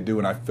more she could do,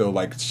 and I feel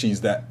like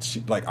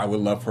I would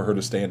love for her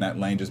to stay in that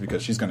lane just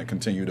because she's going to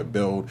continue to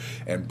build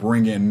and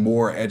bring in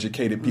more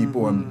educated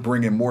people and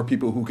bring in more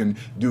people who can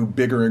do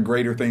bigger and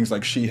greater things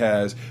like she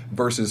has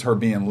versus her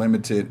being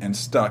limited and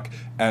stuck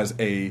as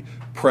a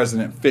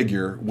president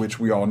figure, which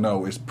we all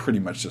know is pretty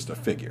much just a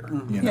figure,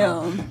 you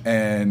know.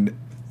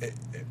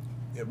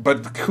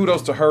 But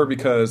kudos to her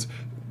because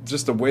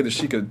just the way that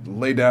she could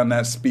lay down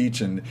that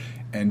speech and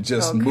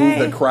just move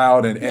the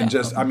crowd and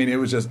just, I mean, it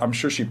was just, I'm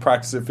sure she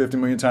practiced it 50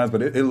 million times,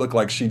 but it looked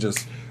like she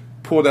just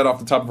pulled that off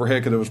the top of her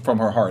head because it was from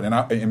her heart,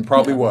 and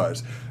probably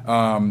was.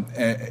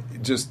 And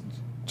just,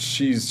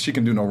 she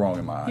can do no wrong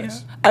in my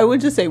eyes. I would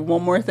just say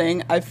one more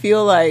thing. I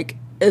feel like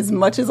as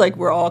much as like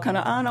we're all kind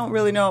of, I don't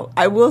really know,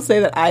 I will say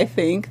that I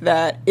think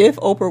that if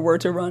Oprah were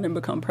to run and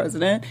become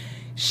president,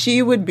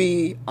 she would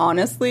be,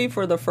 honestly,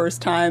 for the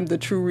first time, the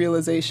true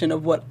realization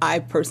of what I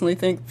personally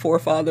think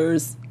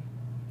forefathers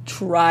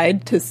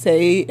tried to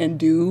say and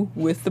do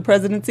with the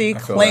presidency,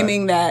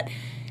 claiming that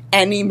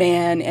any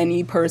man,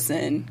 any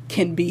person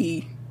can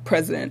be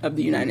president of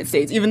the United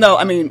States. Even though,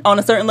 I mean, on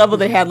a certain level,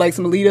 they had like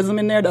some elitism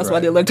in there. That's why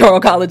the Electoral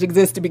College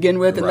exists to begin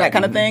with and that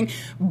kind of thing.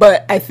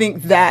 But I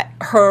think that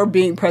her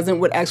being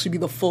president would actually be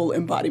the full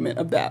embodiment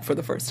of that for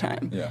the first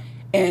time. Yeah.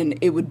 And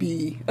it would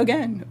be,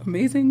 again,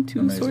 amazing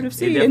to sort of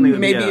see. And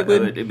maybe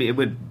it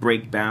would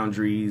break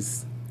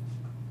boundaries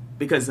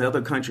because in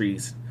other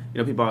countries, you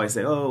know, people always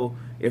say, oh,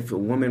 if a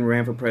woman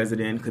ran for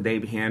president, could they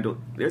handle...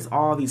 There's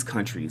all these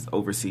countries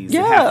overseas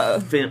that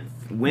have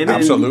women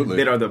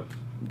that are the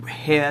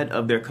head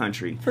of their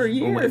country. For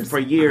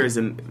years.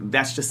 And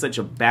that's just such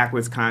a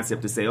backwards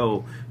concept to say,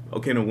 oh,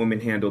 can a woman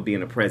handle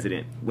being a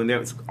president? When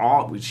there's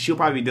she'll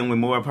probably be dealing with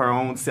more of her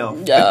own self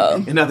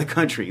in other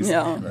countries.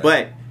 Yeah. Right.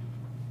 But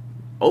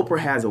Oprah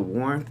has a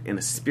warmth and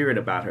a spirit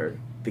about her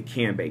that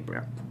can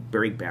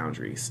break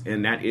boundaries,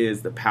 and that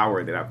is the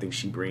power that I think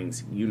she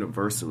brings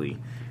universally.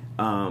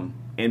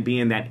 And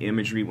being that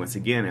imagery, once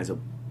again, as a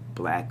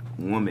black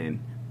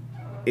woman,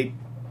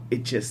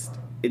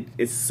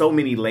 it's so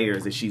many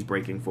layers that she's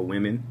breaking for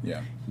women.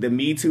 Yeah. The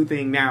Me Too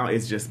thing now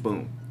is just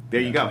boom. There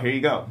you go. Here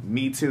you go.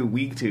 Me Too.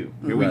 We too.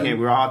 Here we can.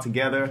 We're all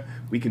together.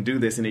 We can do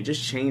this, and it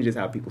just changes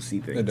how people see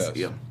things. It does.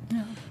 Yeah.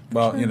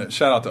 Well,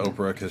 shout out to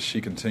Oprah because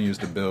she continues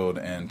to build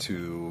and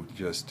to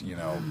just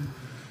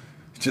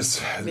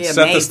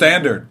set the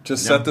standard.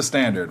 Just set the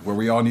standard where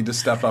we all need to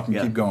step up and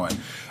keep going.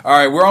 All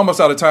right, we're almost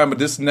out of time, but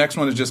this next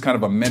one is just kind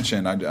of a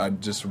mention. I'm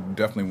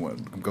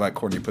glad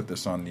Courtney put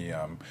this on the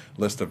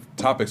list of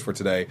topics for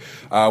today.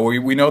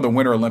 We know the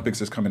Winter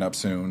Olympics is coming up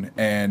soon,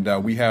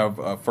 and we have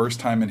a first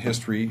time in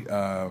history,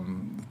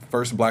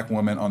 first black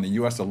woman on the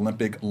U.S.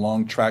 Olympic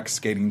long track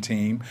skating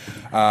team.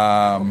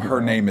 Her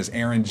name is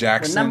Erin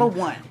Jackson. The number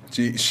one.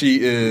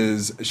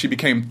 She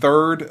became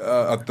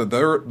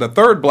the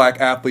third black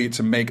athlete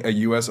to make a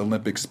U.S.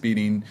 Olympic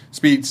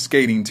speed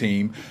skating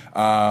team.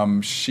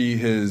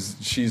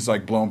 She's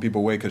like blowing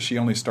people away because she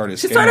only started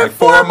skating like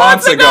 4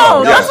 months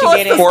ago. That's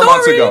 4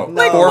 months ago.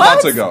 Like, 4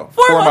 months ago.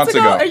 4 months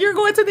ago. And you're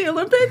going to the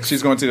Olympics?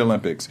 She's going to the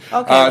Olympics.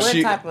 Okay,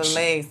 what type of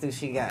legs do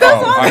she got?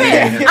 That's all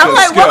I'm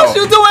like, what was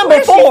you doing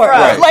before?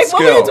 Right. Like,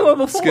 what were you doing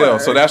before? Skill.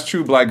 So that's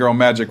true black girl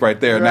magic right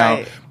there.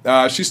 Right.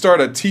 Now, she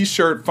started a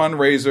T-shirt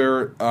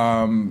fundraiser,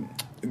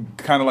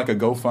 kind of like a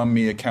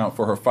GoFundMe account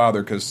for her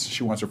father because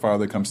she wants her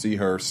father to come see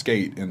her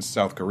skate in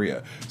South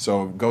Korea.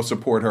 So go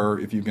support her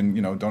if you can,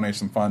 donate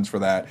some funds for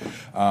that.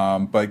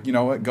 But you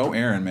know what? Go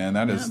Erin, man.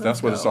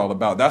 That's what it's all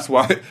about. That's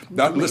why.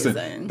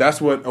 Listen,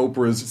 that's what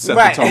Oprah's set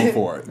the tone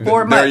for.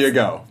 4 months. There you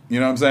go. You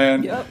know what I'm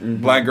saying? Yep.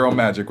 Black girl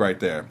magic right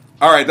there.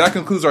 All right, that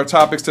concludes our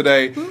topics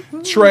today.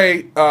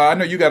 Trey, I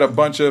know you got a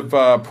bunch of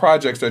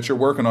projects that you're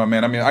working on,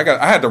 man. I mean, I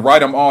had to write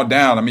them all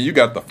down. I mean, you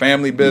got the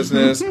family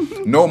business,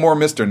 No More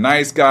Mr.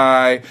 Nice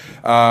Guy,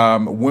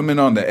 Women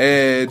on the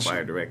Edge,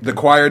 the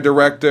choir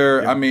director.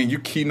 Yep. I mean, you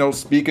keynote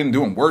speaking,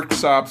 doing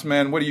workshops,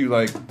 man. What are you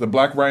like, the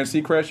Black Ryan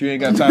Seacrest? You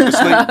ain't got time to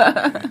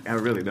sleep? I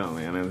really don't,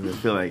 man. I just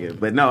feel like it.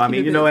 But no, I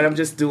mean, you know what? I'm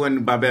just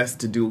doing my best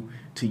to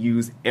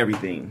use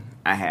everything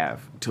I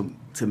have to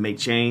make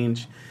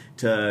change.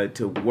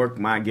 To work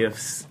my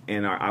gifts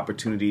and our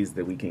opportunities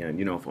that we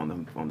can,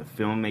 on the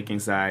filmmaking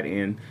side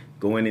and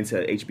going into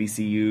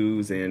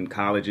HBCUs and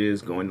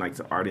colleges, going like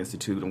to Art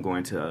Institute. I'm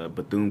going to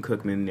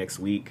Bethune-Cookman next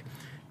week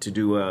to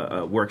do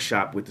a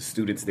workshop with the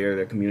students there at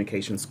their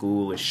communication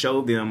school and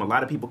show them. A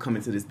lot of people come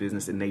into this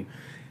business and they,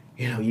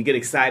 you get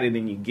excited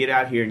and you get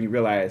out here and you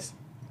realize,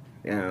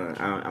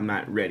 I'm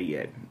not ready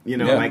yet.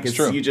 It's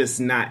true.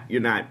 You're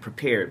not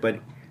prepared, but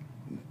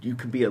you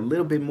could be a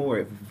little bit more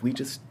if we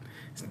just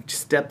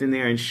stepped in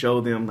there and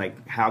show them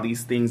like how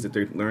these things that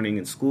they're learning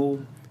in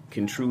school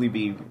can truly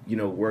be,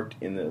 worked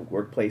in the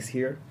workplace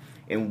here,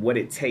 and what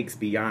it takes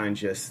beyond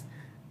just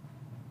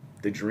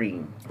the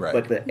dream,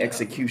 but the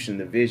execution,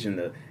 the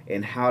vision,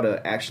 and how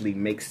to actually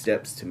make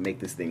steps to make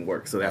this thing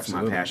work. So that's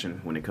my passion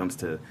when it comes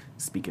to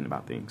speaking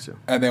about things. So.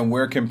 And then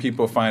where can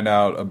people find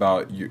out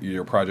about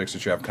your projects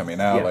that you have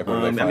coming out? Yeah. Like, where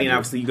do they find you?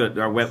 Obviously, you got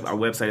our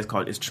website is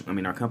called.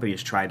 Our company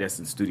is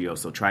Tridestin Studio.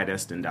 So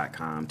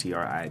tridestin.com,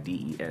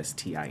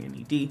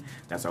 TRIDESTINED.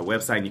 That's our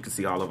website, and you can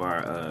see all of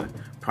our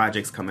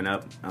projects coming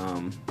up.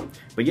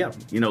 But yeah,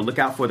 look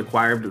out for the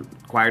choir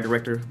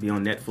director. Be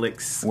on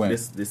Netflix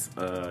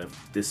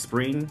this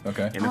spring.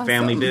 Okay. And the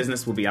family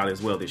business will be out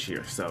as well this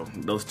year. So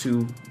those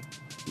two,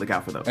 look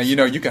out for those. And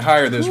you can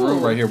hire this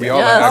room right here. We all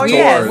are actors.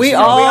 Yes. We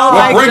all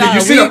we'll bring it. You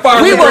see the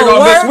fire we bring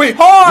on this week.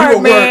 Hard, we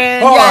will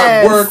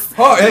man. work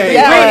hard.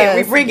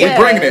 Hey, We bring it.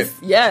 We're bringing it.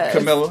 Yes.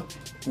 Camilla,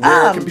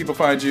 where can people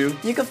find you?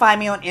 You can find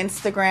me on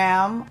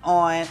Instagram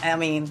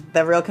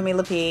The Real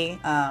Camilla P.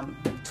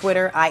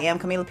 Twitter, I am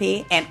Camilla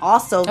P. And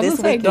also this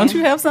weekend. Don't you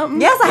have something?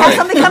 Yes, I have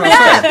something coming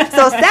up.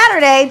 So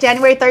Saturday,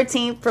 January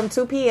 13th from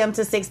 2 p.m.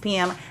 to 6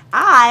 p.m.,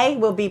 I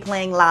will be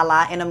playing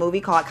Lala in a movie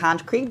called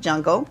Concrete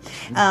Jungle.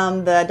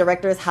 The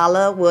director is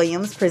Hala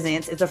Williams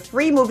Presents. It's a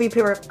free movie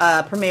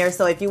premiere,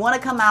 so if you want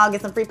to come out,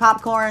 get some free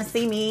popcorn,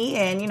 see me,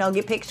 and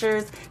get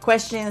pictures,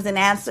 questions and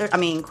answers.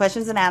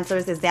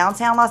 It's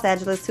downtown Los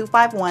Angeles,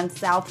 251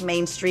 South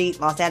Main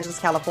Street, Los Angeles,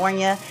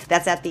 California.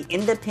 That's at the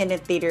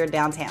Independent Theater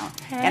downtown.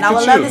 And I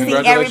would love to see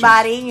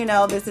everybody.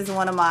 This is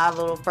one of my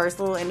first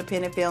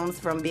independent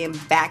films from being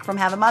back from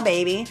having my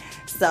baby.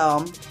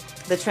 So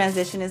the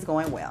transition is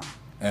going well.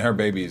 And her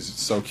baby is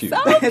so cute.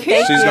 She's going to be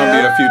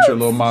a future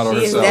little model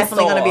herself. She's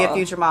definitely going to be a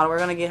future model. We're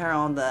going to get her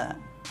on the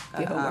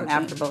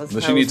AfterBuzz.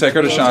 But she need to take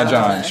her to Sean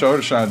John. Show her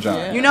to Sean John.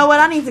 Yeah. You know what?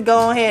 I need to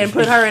go ahead and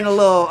put her in a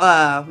little.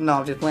 No,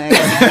 I'm just playing. You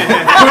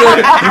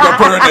gonna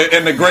put her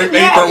in the grape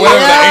ape or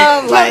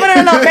whatever the ape. Put her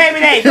in a baby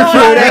ape. Go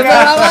on there,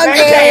 girl. I'm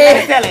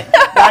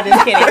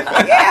just kidding.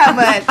 Yeah,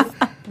 but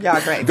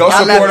Y'all great. Go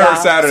support her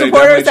Saturday.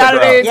 Support her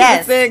Saturday,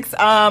 Yes. 6.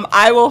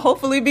 I will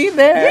hopefully be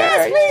there.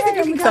 Yes, please, if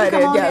you I'm can come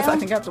excited. on Yes, down. I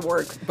think I have to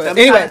work. But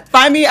anyway,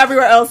 find me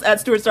everywhere else at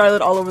Stuart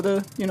Starlet, all over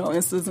the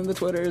Instas and the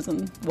Twitters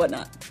and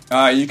whatnot.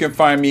 You can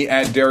find me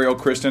at Dario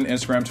Christian,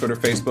 Instagram, Twitter,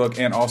 Facebook,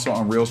 and also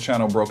on Reel's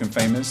channel, Broken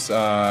Famous.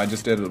 I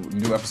just did a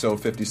new episode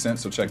of 50 Cent,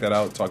 so check that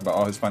out. Talk about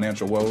all his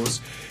financial woes.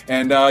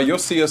 And you'll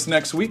see us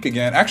next week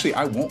again. Actually,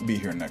 I won't be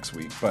here next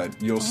week, but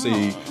you'll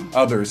see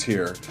others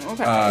here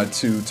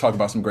to talk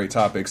about some great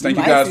topics. Thank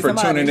you guys for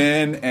tuning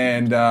in,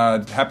 and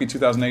happy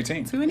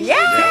 2018.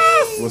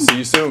 Yes! We'll see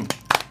you soon.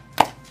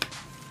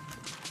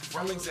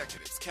 From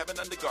executives Kevin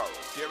Undergaro,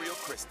 Dario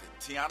Kristen,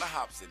 Tiana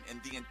Hobson,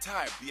 and the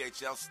entire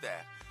BHL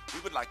staff, we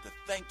would like to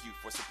thank you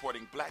for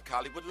supporting Black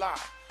Hollywood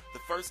Live, the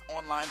first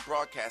online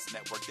broadcast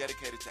network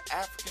dedicated to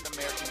African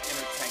American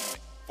entertainment.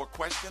 For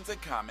questions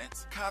and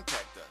comments,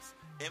 contact us.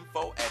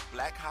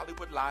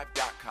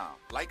 info@blackhollywoodlive.com.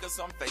 Like us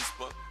on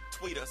Facebook,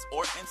 tweet us,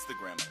 or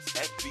Instagram us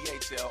at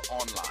BHL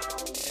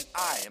Online. And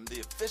I am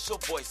the official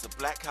voice of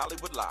Black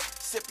Hollywood Live,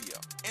 Scipio.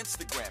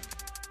 Instagram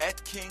me at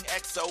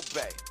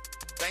KingXOBay.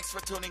 Thanks for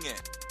tuning in.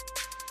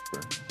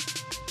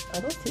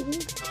 Are those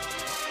TVs?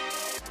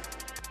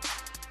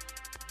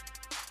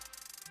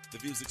 The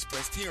views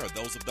expressed here are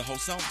those of the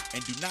host only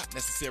and do not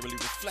necessarily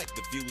reflect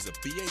the views of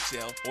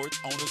BHL or its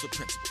owners or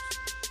principals.